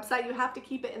from our website, you have to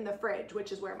keep it in the fridge,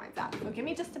 which is where mine's at. So give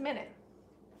me just a minute.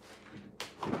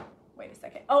 Wait a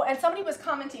second. Oh, and somebody was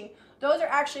commenting, those are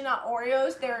actually not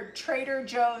Oreos, they're Trader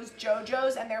Joe's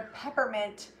JoJo's, and they're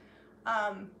peppermint,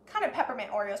 kind of peppermint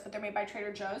Oreos, but they're made by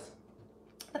Trader Joe's.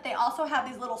 But they also have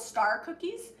these little star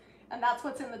cookies, and that's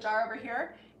what's in the jar over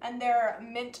here, and they're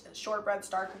mint shortbread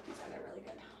star cookies, and they're really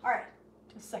good. All right,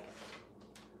 just a second.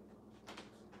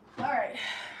 All right,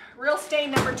 real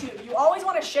stain number 2. You always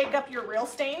want to shake up your real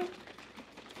stain,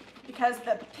 because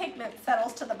the pigment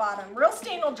settles to the bottom. Real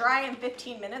stain will dry in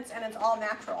 15 minutes and it's all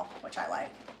natural, which I like.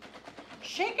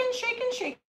 Shaking, shaking,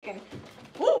 shaking.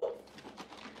 Woo!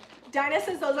 Dinah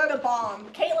says those are the bomb.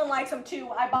 Caitlin likes them too.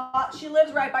 She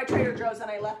lives right by Trader Joe's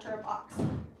and I left her a box.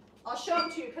 I'll show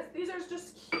them to you because these are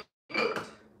just cute.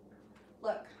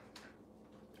 Look.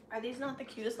 Are these not the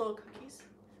cutest little cookies?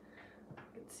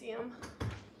 You can see them.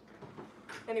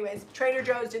 Anyways, Trader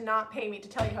Joe's did not pay me to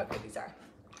tell you how good these are.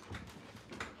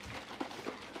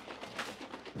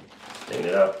 Clean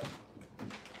it up.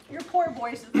 Your poor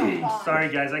voice is so gone. Sorry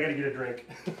guys, I gotta get a drink.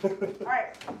 All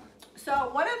right. So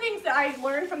one of the things that I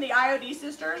learned from the IOD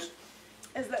sisters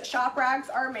is that shop rags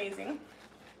are amazing.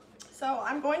 So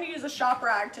I'm going to use a shop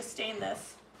rag to stain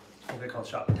this. What are they called?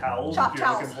 Shop towels? Shop if you're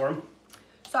towels. Looking for them.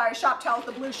 Sorry, shop towels,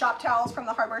 the blue shop towels from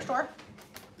the hardware store.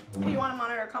 Do you want to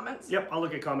monitor comments? Yep, I'll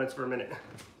look at comments for a minute.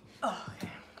 Oh,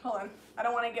 okay. Hold on. I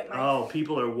don't want to get my... Oh,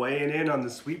 people are weighing in on the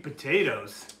sweet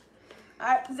potatoes.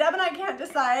 Zeb and I can't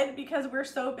decide because we're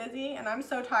so busy and I'm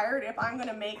so tired if I'm going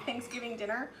to make Thanksgiving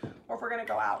dinner or if we're going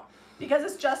to go out. Because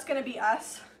it's just going to be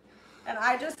us. And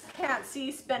I just can't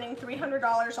see spending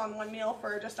 $300 on one meal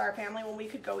for just our family when we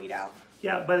could go eat out.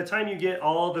 Yeah, by the time you get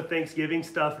all the Thanksgiving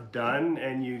stuff done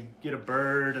and you get a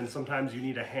bird and sometimes you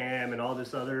need a ham and all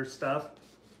this other stuff,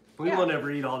 we will never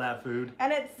eat all that food.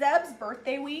 And it's Zeb's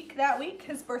birthday week that week.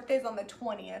 His birthday's on the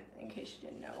 20th, in case you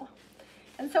didn't know.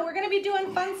 And so we're gonna be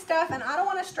doing fun stuff, and I don't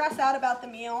wanna stress out about the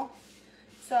meal.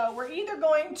 So we're either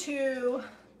going to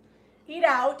eat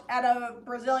out at a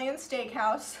Brazilian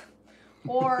steakhouse,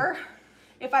 or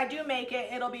if I do make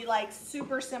it, it'll be like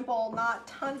super simple, not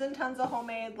tons and tons of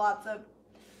homemade, lots of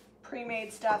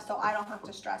pre-made stuff, so I don't have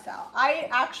to stress out. I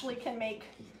actually can make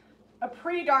a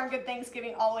pretty darn good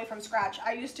Thanksgiving all the way from scratch.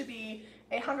 I used to be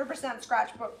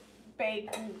 100%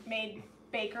 made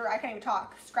baker. I can't even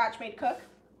talk. Scratch made cook.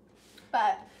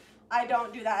 But I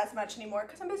don't do that as much anymore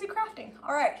because I'm busy crafting.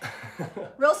 All right.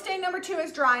 Real estate number 2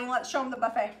 is drying. Let's show them the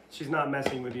buffet. She's not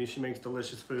messing with you. She makes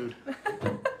delicious food.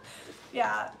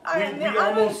 Yeah. We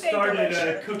almost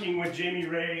started Cooking with Jami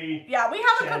Ray. Yeah, we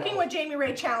have a Cooking with Jami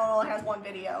Ray channel. It has one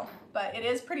video, but it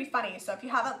is pretty funny. So if you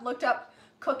haven't looked up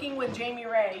Cooking with Jami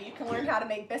Ray, you can learn how to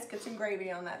make biscuits and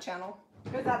gravy on that channel,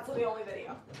 because that's the only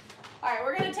video. All right,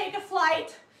 we're gonna take a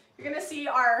flight. You're gonna see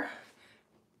our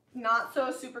not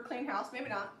so super clean house. Maybe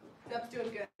not. Zeb's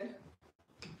doing good.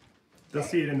 They'll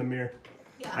see it in the mirror.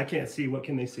 Yeah. I can't see. What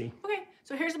can they see? Okay,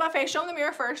 so here's the buffet. Show them the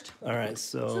mirror first. All right,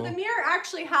 So the mirror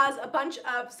actually has a bunch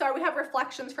of, sorry, we have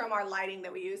reflections from our lighting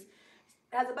that we use.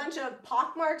 It has a bunch of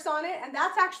pock marks on it, and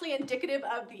that's actually indicative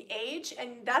of the age,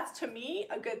 and that's, to me,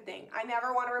 a good thing. I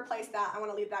never want to replace that. I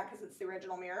want to leave that because it's the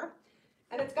original mirror.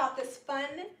 And it's got this fun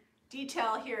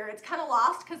detail here. It's kind of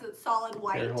lost because it's solid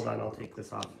white. Here, hold on, I'll take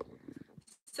this off.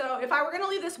 So if I were going to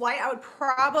leave this white, I would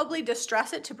probably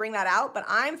distress it to bring that out, but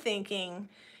I'm thinking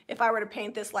if I were to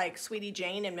paint this like Sweetie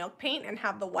Jane in milk paint and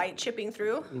have the white chipping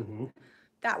through,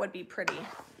 that would be pretty.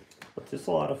 But there's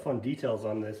a lot of fun details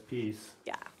on this piece.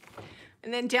 Yeah.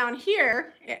 And then down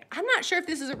here, I'm not sure if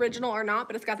this is original or not,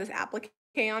 but it's got this applique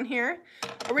on here.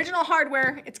 Original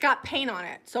hardware, it's got paint on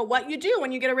it. So what you do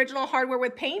when you get original hardware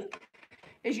with paint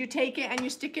is you take it and you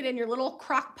stick it in your little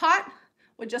crock pot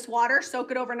with just water, soak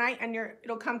it overnight, and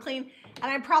it'll come clean. And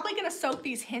I'm probably gonna soak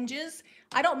these hinges.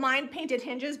 I don't mind painted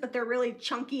hinges, but they're really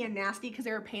chunky and nasty because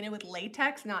they were painted with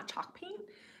latex, not chalk paint.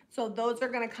 So those are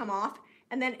gonna come off.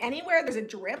 And then anywhere there's a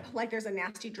drip, like there's a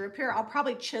nasty drip here, I'll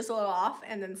probably chisel it off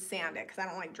and then sand it because I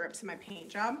don't like drips in my paint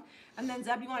job. And then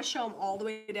Zeb, you want to show them all the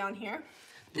way down here?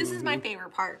 This is my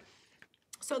favorite part.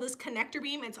 So this connector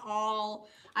beam, it's all,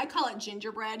 I call it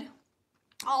gingerbread,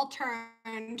 all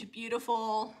turned,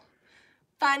 beautiful,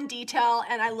 fun detail.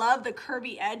 And I love the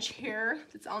curvy edge here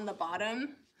that's on the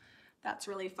bottom. That's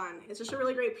really fun. It's just a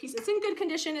really great piece. It's in good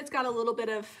condition. It's got a little bit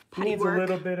of putty work.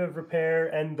 Needs a little bit of repair,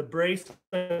 and the brace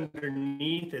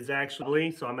underneath is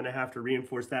actually, so I'm gonna have to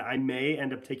reinforce that. I may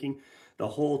end up taking the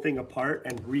whole thing apart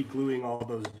and re-gluing all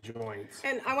those joints.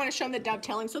 And I wanna show them the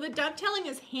dovetailing. So the dovetailing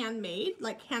is handmade,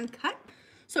 like hand cut.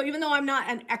 So even though I'm not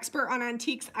an expert on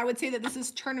antiques, I would say that this is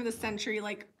turn of the century,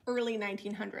 like early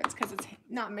 1900s, because it's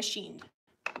not machined.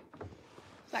 So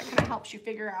that kind of helps you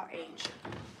figure out age.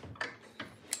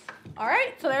 All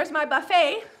right, so there's my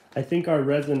buffet. I think our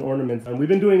resin ornaments, and we've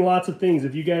been doing lots of things.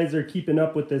 If you guys are keeping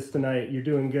up with this tonight, you're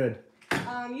doing good.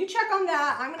 You check on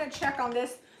that. I'm gonna check on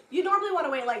this. You normally want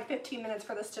to wait like 15 minutes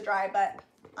for this to dry, but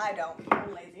I don't.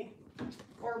 I'm lazy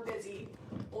or busy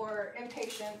or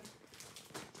impatient.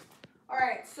 All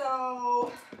right,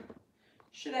 so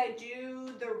should I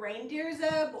do the reindeer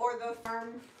Zeb or the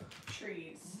farm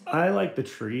trees? I like the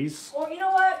trees. Or you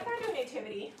know what? Can I do a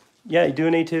nativity? Yeah, you do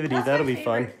a nativity. That's that'll my be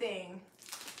fun. favorite thing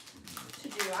to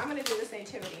do. I'm gonna do this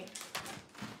nativity.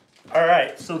 All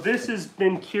right, so this has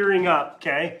been curing up,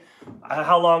 okay?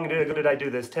 How long ago did I do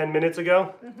this? 10 minutes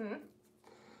ago?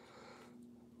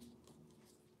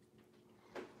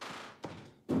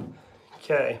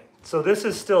 Okay, so this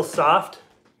is still soft,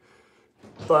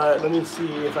 but let me see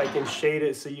if I can shade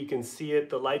it so you can see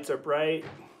it. The lights are bright.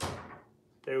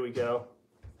 There we go.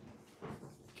 You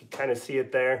can kind of see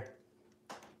it there.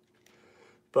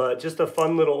 But just a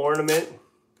fun little ornament.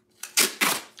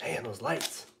 Man, those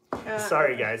lights.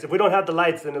 Sorry guys, if we don't have the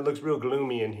lights, then it looks real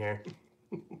gloomy in here.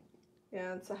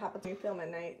 Yeah, it's what happens when you film at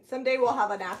night. Someday we'll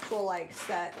have an actual like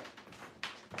set,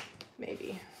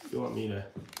 maybe. You want me to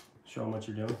show them what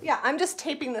you're doing? Yeah, I'm just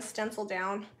taping the stencil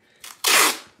down.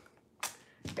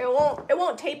 It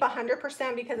won't tape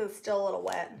 100% because it's still a little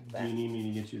wet. But. Do you need me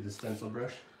to get you the stencil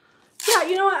brush? Yeah,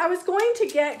 you know what? I was going to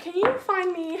get, can you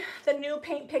find me the new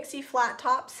Paint Pixie flat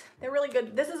tops? They're really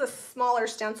good. This is a smaller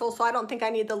stencil, so I don't think I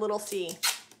need the little C.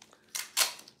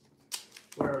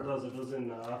 Where are those? Are those in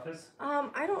the office?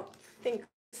 I don't think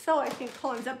so I think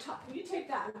Colin's up top. You take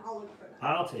that and I'll look for that.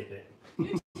 I'll take it.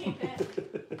 You take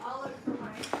it. I'll look for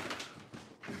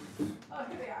mine. Oh,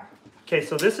 here they are. Okay,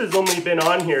 so this has only been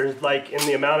on here like in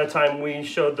the amount of time we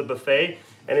showed the buffet,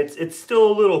 and it's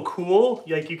still a little cool.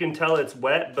 Like you can tell it's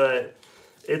wet, but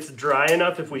it's dry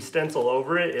enough. If we stencil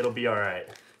over it, it'll be all right.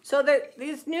 So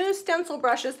these new stencil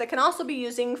brushes that can also be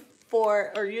used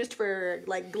for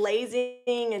like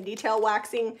glazing and detail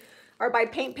waxing are by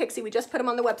Paint Pixie. We just put them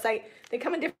on the website. They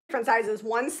come in different sizes.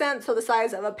 1 cent, so the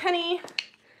size of a penny.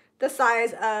 The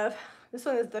size of, this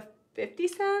one is the 50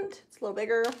 cent. It's a little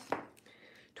bigger.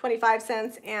 25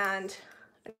 cents and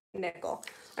a nickel.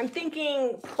 I'm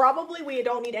thinking probably we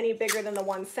don't need any bigger than the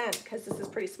 1 cent because this is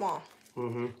pretty small.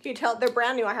 Mm-hmm. Can you tell? They're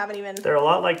brand new. I haven't even. They're a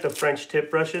lot like the French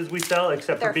tip brushes we sell,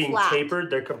 except for being flat. tapered.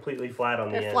 They're completely flat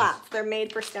on the ends. They're flat. They're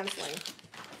made for stenciling.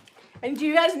 And do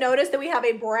you guys notice that we have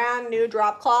a brand new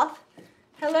drop cloth?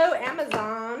 Hello,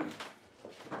 Amazon.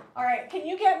 All right, can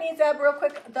you get me, Zeb, real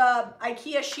quick, the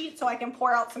IKEA sheet so I can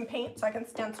pour out some paint so I can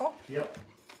stencil? Yep.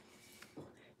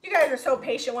 You guys are so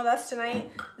patient with us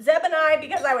tonight. Zeb and I,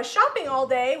 because I was shopping all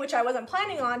day, which I wasn't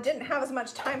planning on, didn't have as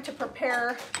much time to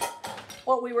prepare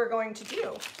what we were going to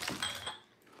do.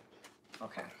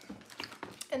 Okay.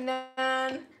 And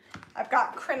then I've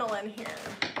got crinoline here.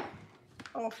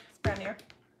 Oh, it's brand new.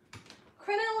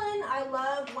 Crinoline I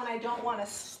love when I don't want a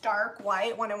stark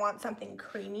white, when I want something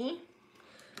creamy.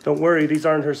 Don't worry, these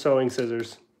aren't her sewing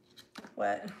scissors.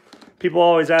 What? People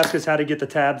always ask us how to get the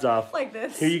tabs off. Like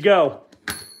this. Here you go.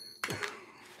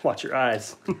 Watch your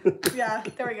eyes. Yeah,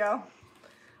 there we go.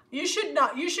 You should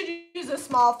use a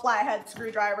small flathead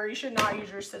screwdriver. You should not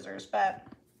use your scissors, but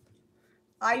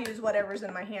I use whatever's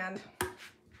in my hand.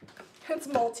 It's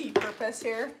multi-purpose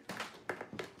here.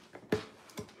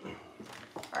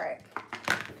 All right.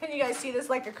 Can you guys see this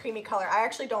like a creamy color? I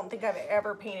actually don't think I've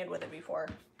ever painted with it before,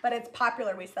 but it's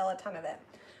popular. We sell a ton of it.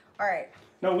 All right.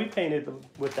 No, we painted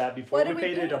with that before. What did we we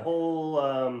painted paint? a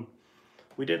whole,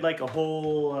 we did like a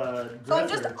whole So I'm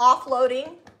just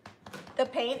offloading the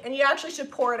paint, and you actually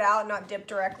should pour it out, not dip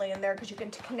directly in there because you can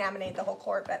contaminate the whole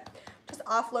quart, but just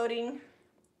offloading,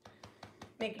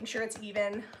 making sure it's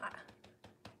even.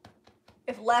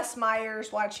 If Les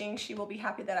Meyer's watching, she will be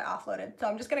happy that I offloaded. So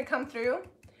I'm just gonna come through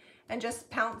and just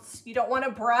pounce. You don't wanna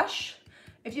brush.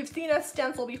 If you've seen a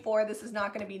stencil before, this is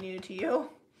not gonna be new to you,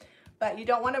 but you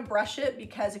don't wanna brush it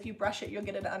because if you brush it, you'll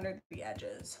get it under the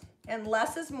edges. And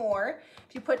less is more.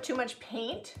 If you put too much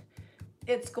paint,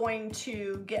 it's going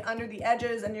to get under the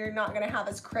edges and you're not gonna have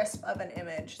as crisp of an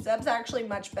image. Zeb's actually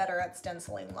much better at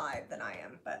stenciling live than I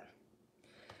am, but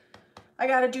I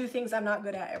gotta do things I'm not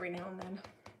good at every now and then.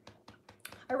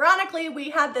 Ironically, we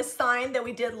had this sign that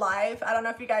we did live. I don't know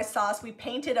if you guys saw us. We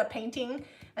painted a painting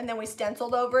and then we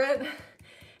stenciled over it.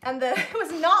 And it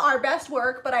was not our best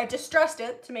work, but I distressed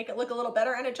it to make it look a little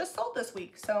better, and it just sold this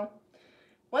week. So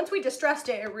once we distressed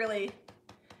it, it really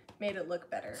made it look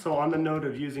better. So on the note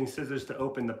of using scissors to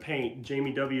open the paint,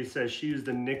 Jamie W says she used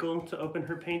a nickel to open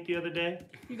her paint the other day.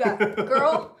 You got,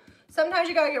 girl, sometimes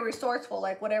you gotta get resourceful,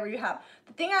 like whatever you have.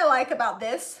 The thing I like about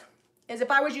this is if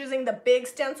I was using the big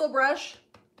stencil brush,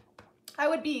 I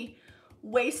would be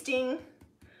wasting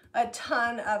a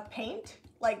ton of paint,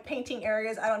 like painting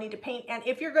areas I don't need to paint. And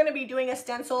if you're gonna be doing a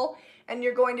stencil and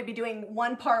you're going to be doing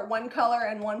one part one color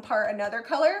and one part another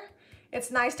color, it's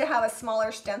nice to have a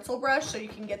smaller stencil brush so you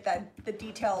can get the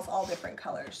details all different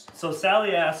colors. So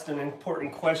Sally asked an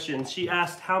important question. She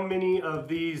asked how many of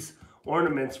these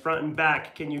ornaments, front and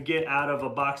back, can you get out of a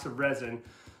box of resin?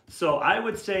 So I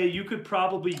would say you could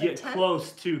probably get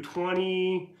close to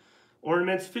 20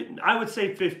 ornaments. I would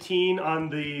say 15 on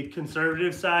the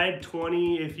conservative side,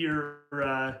 20 if you're...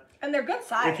 and they're good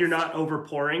size. If you're not over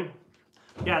pouring.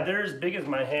 Yeah, they're as big as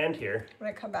my hand here. I'm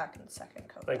gonna come back in a second.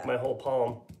 Like my whole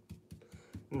palm.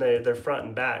 And they're front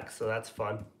and back, so that's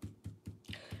fun.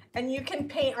 And you can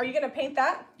paint, are you gonna paint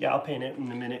that? Yeah, I'll paint it in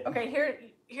a minute. Okay,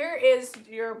 here is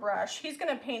your brush. He's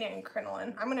gonna paint it in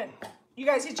crinoline. You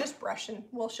guys, he's just brushing.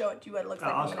 We'll show it to you what it looks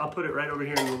like. I'll put it right over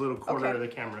here in the little corner of the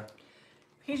camera.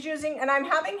 He's using, and I'm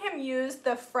having him use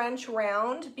the French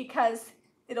round because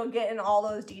it'll get in all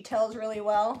those details really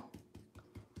well.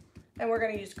 And we're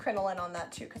gonna use crinoline on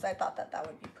that too because I thought that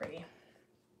would be pretty.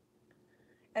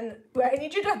 And I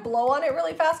need you to blow on it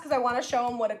really fast because I want to show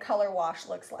him what a color wash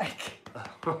looks like.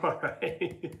 All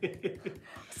right.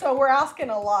 So we're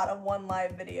asking a lot of one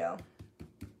live video.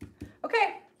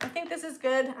 Okay, I think this is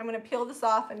good. I'm going to peel this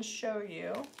off and show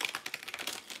you.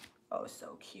 Oh,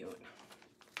 so cute.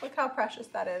 Look how precious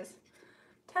that is.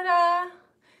 Ta-da!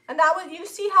 And that was, you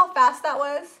see how fast that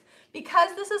was?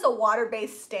 Because this is a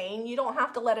water-based stain, you don't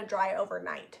have to let it dry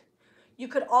overnight. You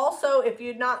could also, if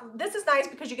you're not, this is nice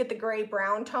because you get the gray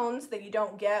brown tones that you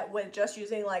don't get with just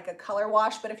using like a color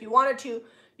wash. But if you wanted to,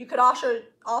 you could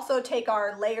also take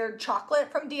our layered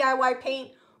chocolate from DIY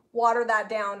paint, water that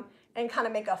down, and kind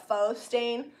of make a faux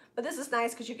stain. But this is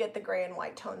nice because you get the gray and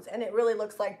white tones, and it really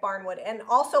looks like barnwood. And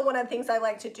also one of the things I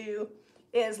like to do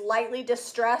is lightly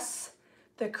distress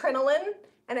the crinoline,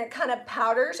 and it kind of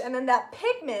powders, and then that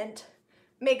pigment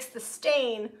makes the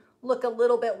stain look a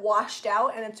little bit washed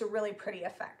out, and it's a really pretty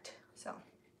effect. So,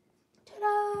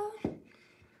 ta-da! All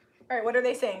right, what are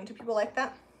they saying? Do people like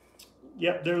that?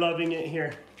 Yep, they're loving it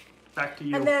here. Back to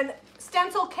you. And then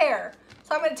stencil care.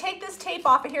 So I'm going to take this tape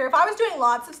off of here. If I was doing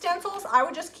lots of stencils, I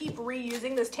would just keep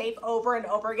reusing this tape over and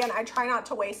over again. I try not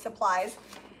to waste supplies.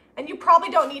 And you probably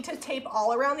don't need to tape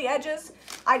all around the edges.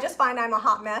 I just find I'm a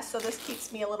hot mess, so this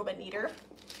keeps me a little bit neater.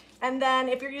 And then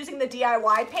if you're using the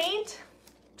DIY paint,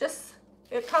 just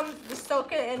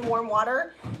soak it in warm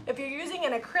water. If you're using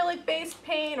an acrylic-based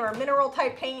paint or a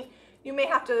mineral-type paint, you may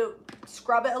have to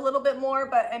scrub it a little bit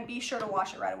more, and be sure to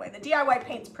wash it right away. The DIY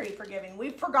paint's pretty forgiving.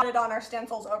 We forgot it on our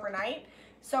stencils overnight,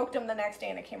 soaked them the next day,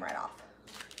 and it came right off.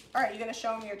 All right, you gonna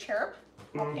show them your cherub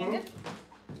all painted?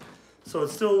 So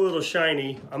it's still a little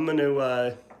shiny. I'm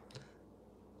gonna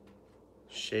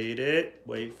shade it,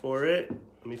 wait for it.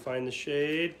 Let me find the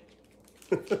shade.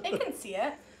 They can see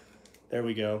it. There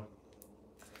we go.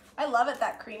 I love it,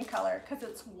 that cream color, because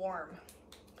it's warm.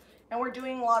 And we're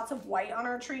doing lots of white on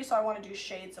our tree, so I want to do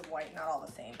shades of white, not all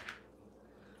the same.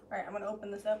 All right, I'm going to open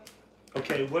this up.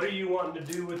 Okay, what are you wanting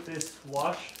to do with this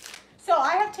wash? So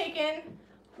I have taken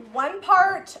 1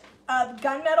 part of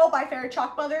gunmetal by Fairy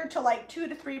Chalk Mother to like 2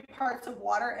 to 3 parts of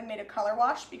water and made a color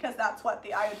wash, because that's what the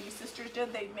IOD sisters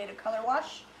did. They made a color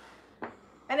wash.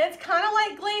 And it's kind of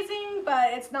like glazing,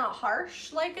 but it's not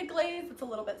harsh like a glaze. It's a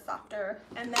little bit softer.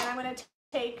 And then I'm going to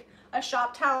take a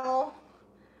shop towel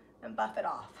and buff it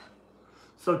off.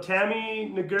 So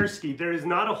Tammy Nagurski, there is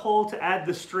not a hole to add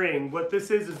the string. What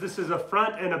this is this is a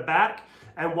front and a back.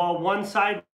 And while one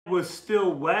side was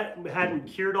still wet, hadn't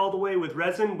cured all the way with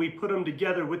resin, we put them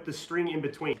together with the string in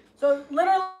between. So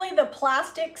literally the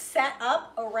plastic set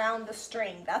up around the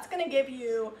string. That's going to give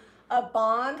you a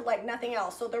bond like nothing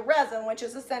else. So the resin, which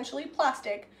is essentially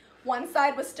plastic, one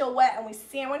side was still wet, and we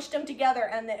sandwiched them together,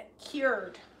 and it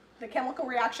cured. The chemical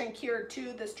reaction cured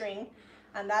to the string,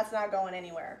 and that's not going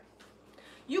anywhere.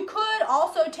 You could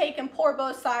also take and pour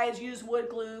both sides, use wood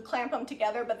glue, clamp them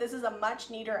together, but this is a much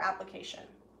neater application.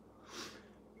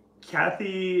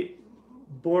 Kathy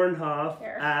Bornhoff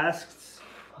asks,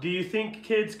 do you think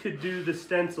kids could do the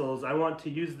stencils? I want to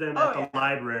use them at the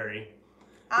library.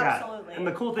 Absolutely. Yeah. And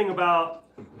the cool thing about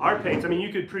our paints, I mean,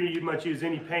 you could pretty much use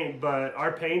any paint, but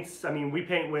our paints, I mean, we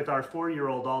paint with our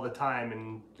 4-year-old all the time,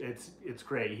 and it's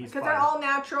great. He's because they're all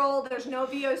natural. There's no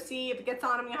VOC. If it gets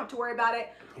on them, you don't have to worry about it.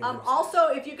 Also,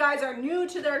 if you guys are new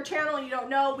to their channel and you don't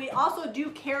know, we also do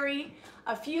carry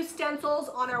a few stencils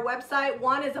on our website.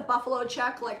 One is a buffalo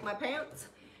check, like my pants.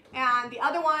 And the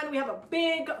other one, we have a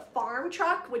big farm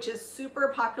truck, which is super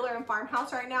popular in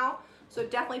Farmhouse right now. So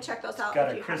definitely check those out.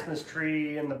 Got a Christmas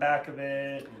tree in the back of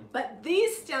it. But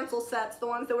these stencil sets, the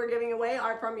ones that we're giving away,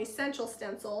 are from Essential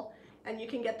Stencil, and you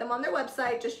can get them on their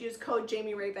website. Just use code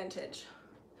Jami Ray Vintage.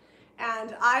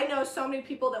 And I know so many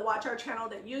people that watch our channel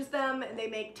that use them, and they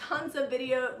make tons of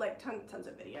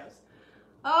videos.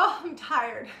 Oh, I'm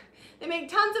tired. They make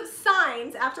tons of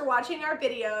signs after watching our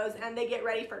videos, and they get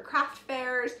ready for craft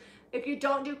fairs. If you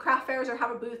don't do craft fairs or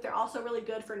have a booth, they're also really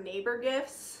good for neighbor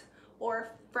gifts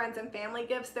or friends and family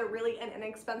gifts. They're really an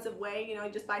inexpensive way. You know,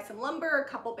 you just buy some lumber, a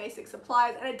couple basic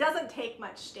supplies, and it doesn't take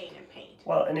much stain and paint.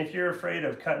 Well, and if you're afraid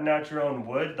of cutting out your own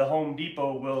wood, the Home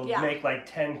Depot will make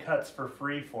like 10 cuts for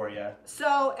free for you.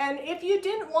 So, and if you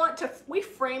didn't want to, we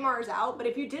frame ours out, but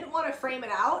if you didn't want to frame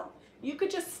it out, you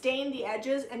could just stain the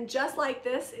edges, and just like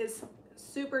this is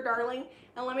super darling.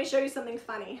 And let me show you something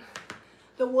funny.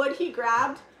 The wood he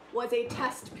grabbed was a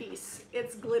test piece.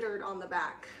 It's glittered on the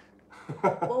back.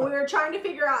 When we were trying to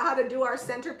figure out how to do our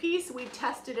centerpiece, we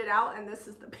tested it out, and this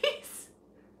is the piece.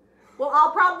 Well,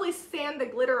 I'll probably sand the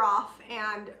glitter off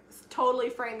and totally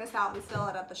frame this out and sell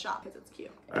it at the shop because it's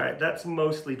cute. All right, that's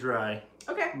mostly dry.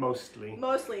 Okay. Mostly.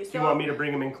 Mostly. So, do you want me to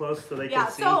bring them in close so they can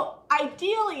see? Yeah, so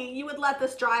ideally you would let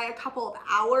this dry a couple of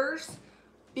hours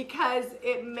because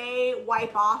it may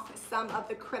wipe off some of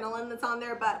the crinoline that's on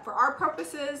there. But for our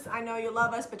purposes, I know you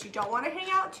love us, but you don't want to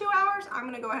hang out 2 hours. I'm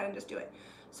going to go ahead and just do it.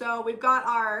 So we've got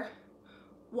our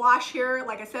wash here.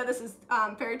 Like I said, this is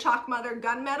Fairy Chalk Mother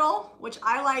gunmetal, which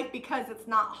I like because it's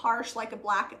not harsh like a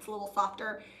black. It's a little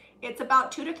softer. It's about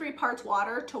 2 to 3 parts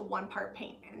water to 1 part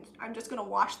paint. And I'm just going to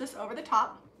wash this over the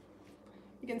top.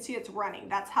 You can see it's running.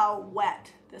 That's how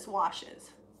wet this wash is.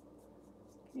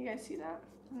 Can you guys see that?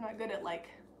 I'm not good at like,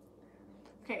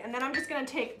 okay, and then I'm just gonna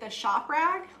take the shop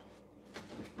rag.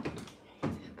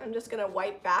 I'm just gonna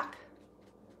wipe back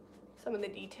some of the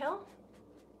detail.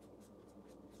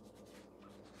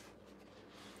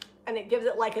 And it gives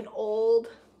it like an old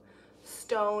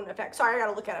stone effect. Sorry, I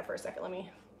gotta look at it for a second, let me.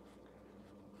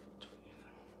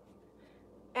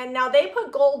 And now they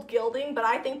put gold gilding, but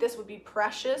I think this would be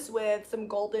precious with some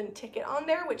golden ticket on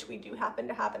there, which we do happen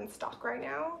to have in stock right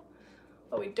now,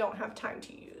 but we don't have time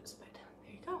to use, but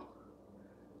there you go.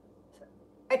 So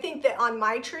I think that on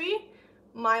my tree,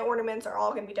 my ornaments are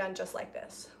all gonna be done just like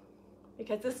this,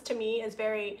 because this to me is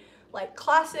very like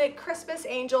classic Christmas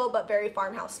angel, but very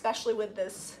farmhouse, especially with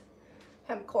this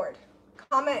hemp cord.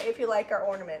 Comment if you like our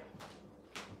ornament.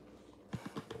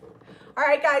 All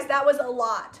right, guys, that was a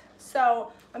lot.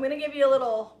 So I'm gonna give you a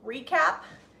little recap.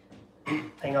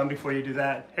 Hang on before you do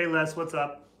that. Hey Les, what's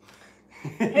up?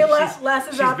 Hey Les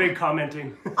is up. She's big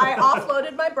commenting. I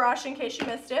offloaded my brush in case you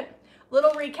missed it.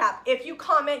 Little recap, if you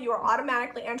comment, you are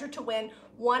automatically entered to win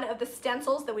one of the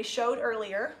stencils that we showed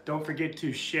earlier. Don't forget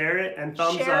to share it and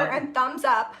thumbs up. Share and thumbs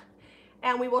up,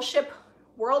 and we will ship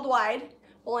worldwide.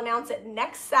 We'll announce it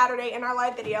next Saturday in our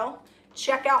live video.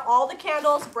 Check out all the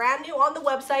candles, brand new on the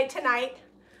website tonight.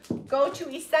 Go to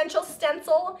Essential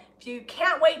Stencil. If you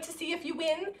can't wait to see if you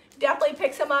win, definitely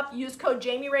pick some up. Use code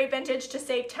Jami Ray Vintage to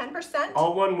save 10%.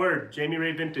 All one word, Jami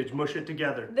Ray Vintage. Mush it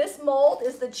together. This mold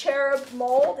is the cherub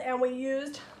mold, and we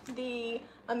used the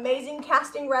amazing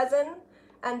casting resin,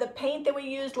 and the paint that we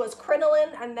used was crinoline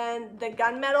and then the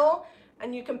gunmetal,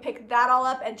 and you can pick that all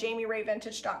up at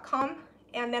jamiRayVintage.com.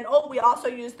 And then, oh, we also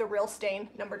used the real stain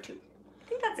number 2. I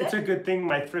think that's It's it. a good thing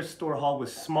my thrift store haul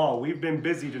was small. We've been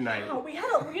busy tonight. Oh, we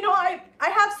had, you know, I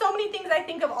have so many things I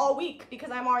think of all week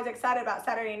because I'm always excited about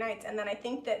Saturday nights, and then I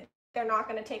think that they're not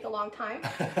going to take a long time,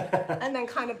 and then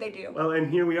kind of they do. Well,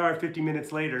 and here we are 50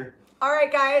 minutes later. All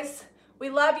right, guys, we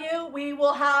love you. We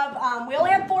will have, we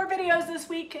only have 4 videos this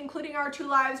week, including our 2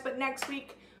 lives, but next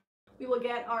week we'll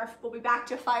be back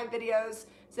to 5 videos.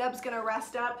 Zeb's going to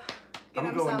rest up.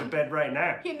 I'm going to bed right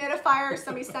now. Humidifiers,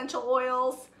 some essential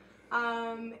oils.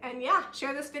 And yeah,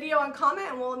 share this video and comment,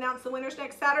 and we'll announce the winners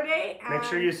next Saturday. Make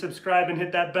sure you subscribe and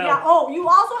hit that bell. Yeah, oh, you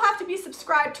also have to be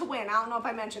subscribed to win. I don't know if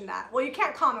I mentioned that. Well, you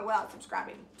can't comment without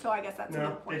subscribing, so I guess that's a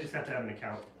good point. They just have to have an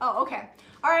account. Oh, okay.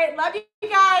 All right, love you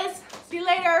guys. See you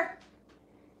later.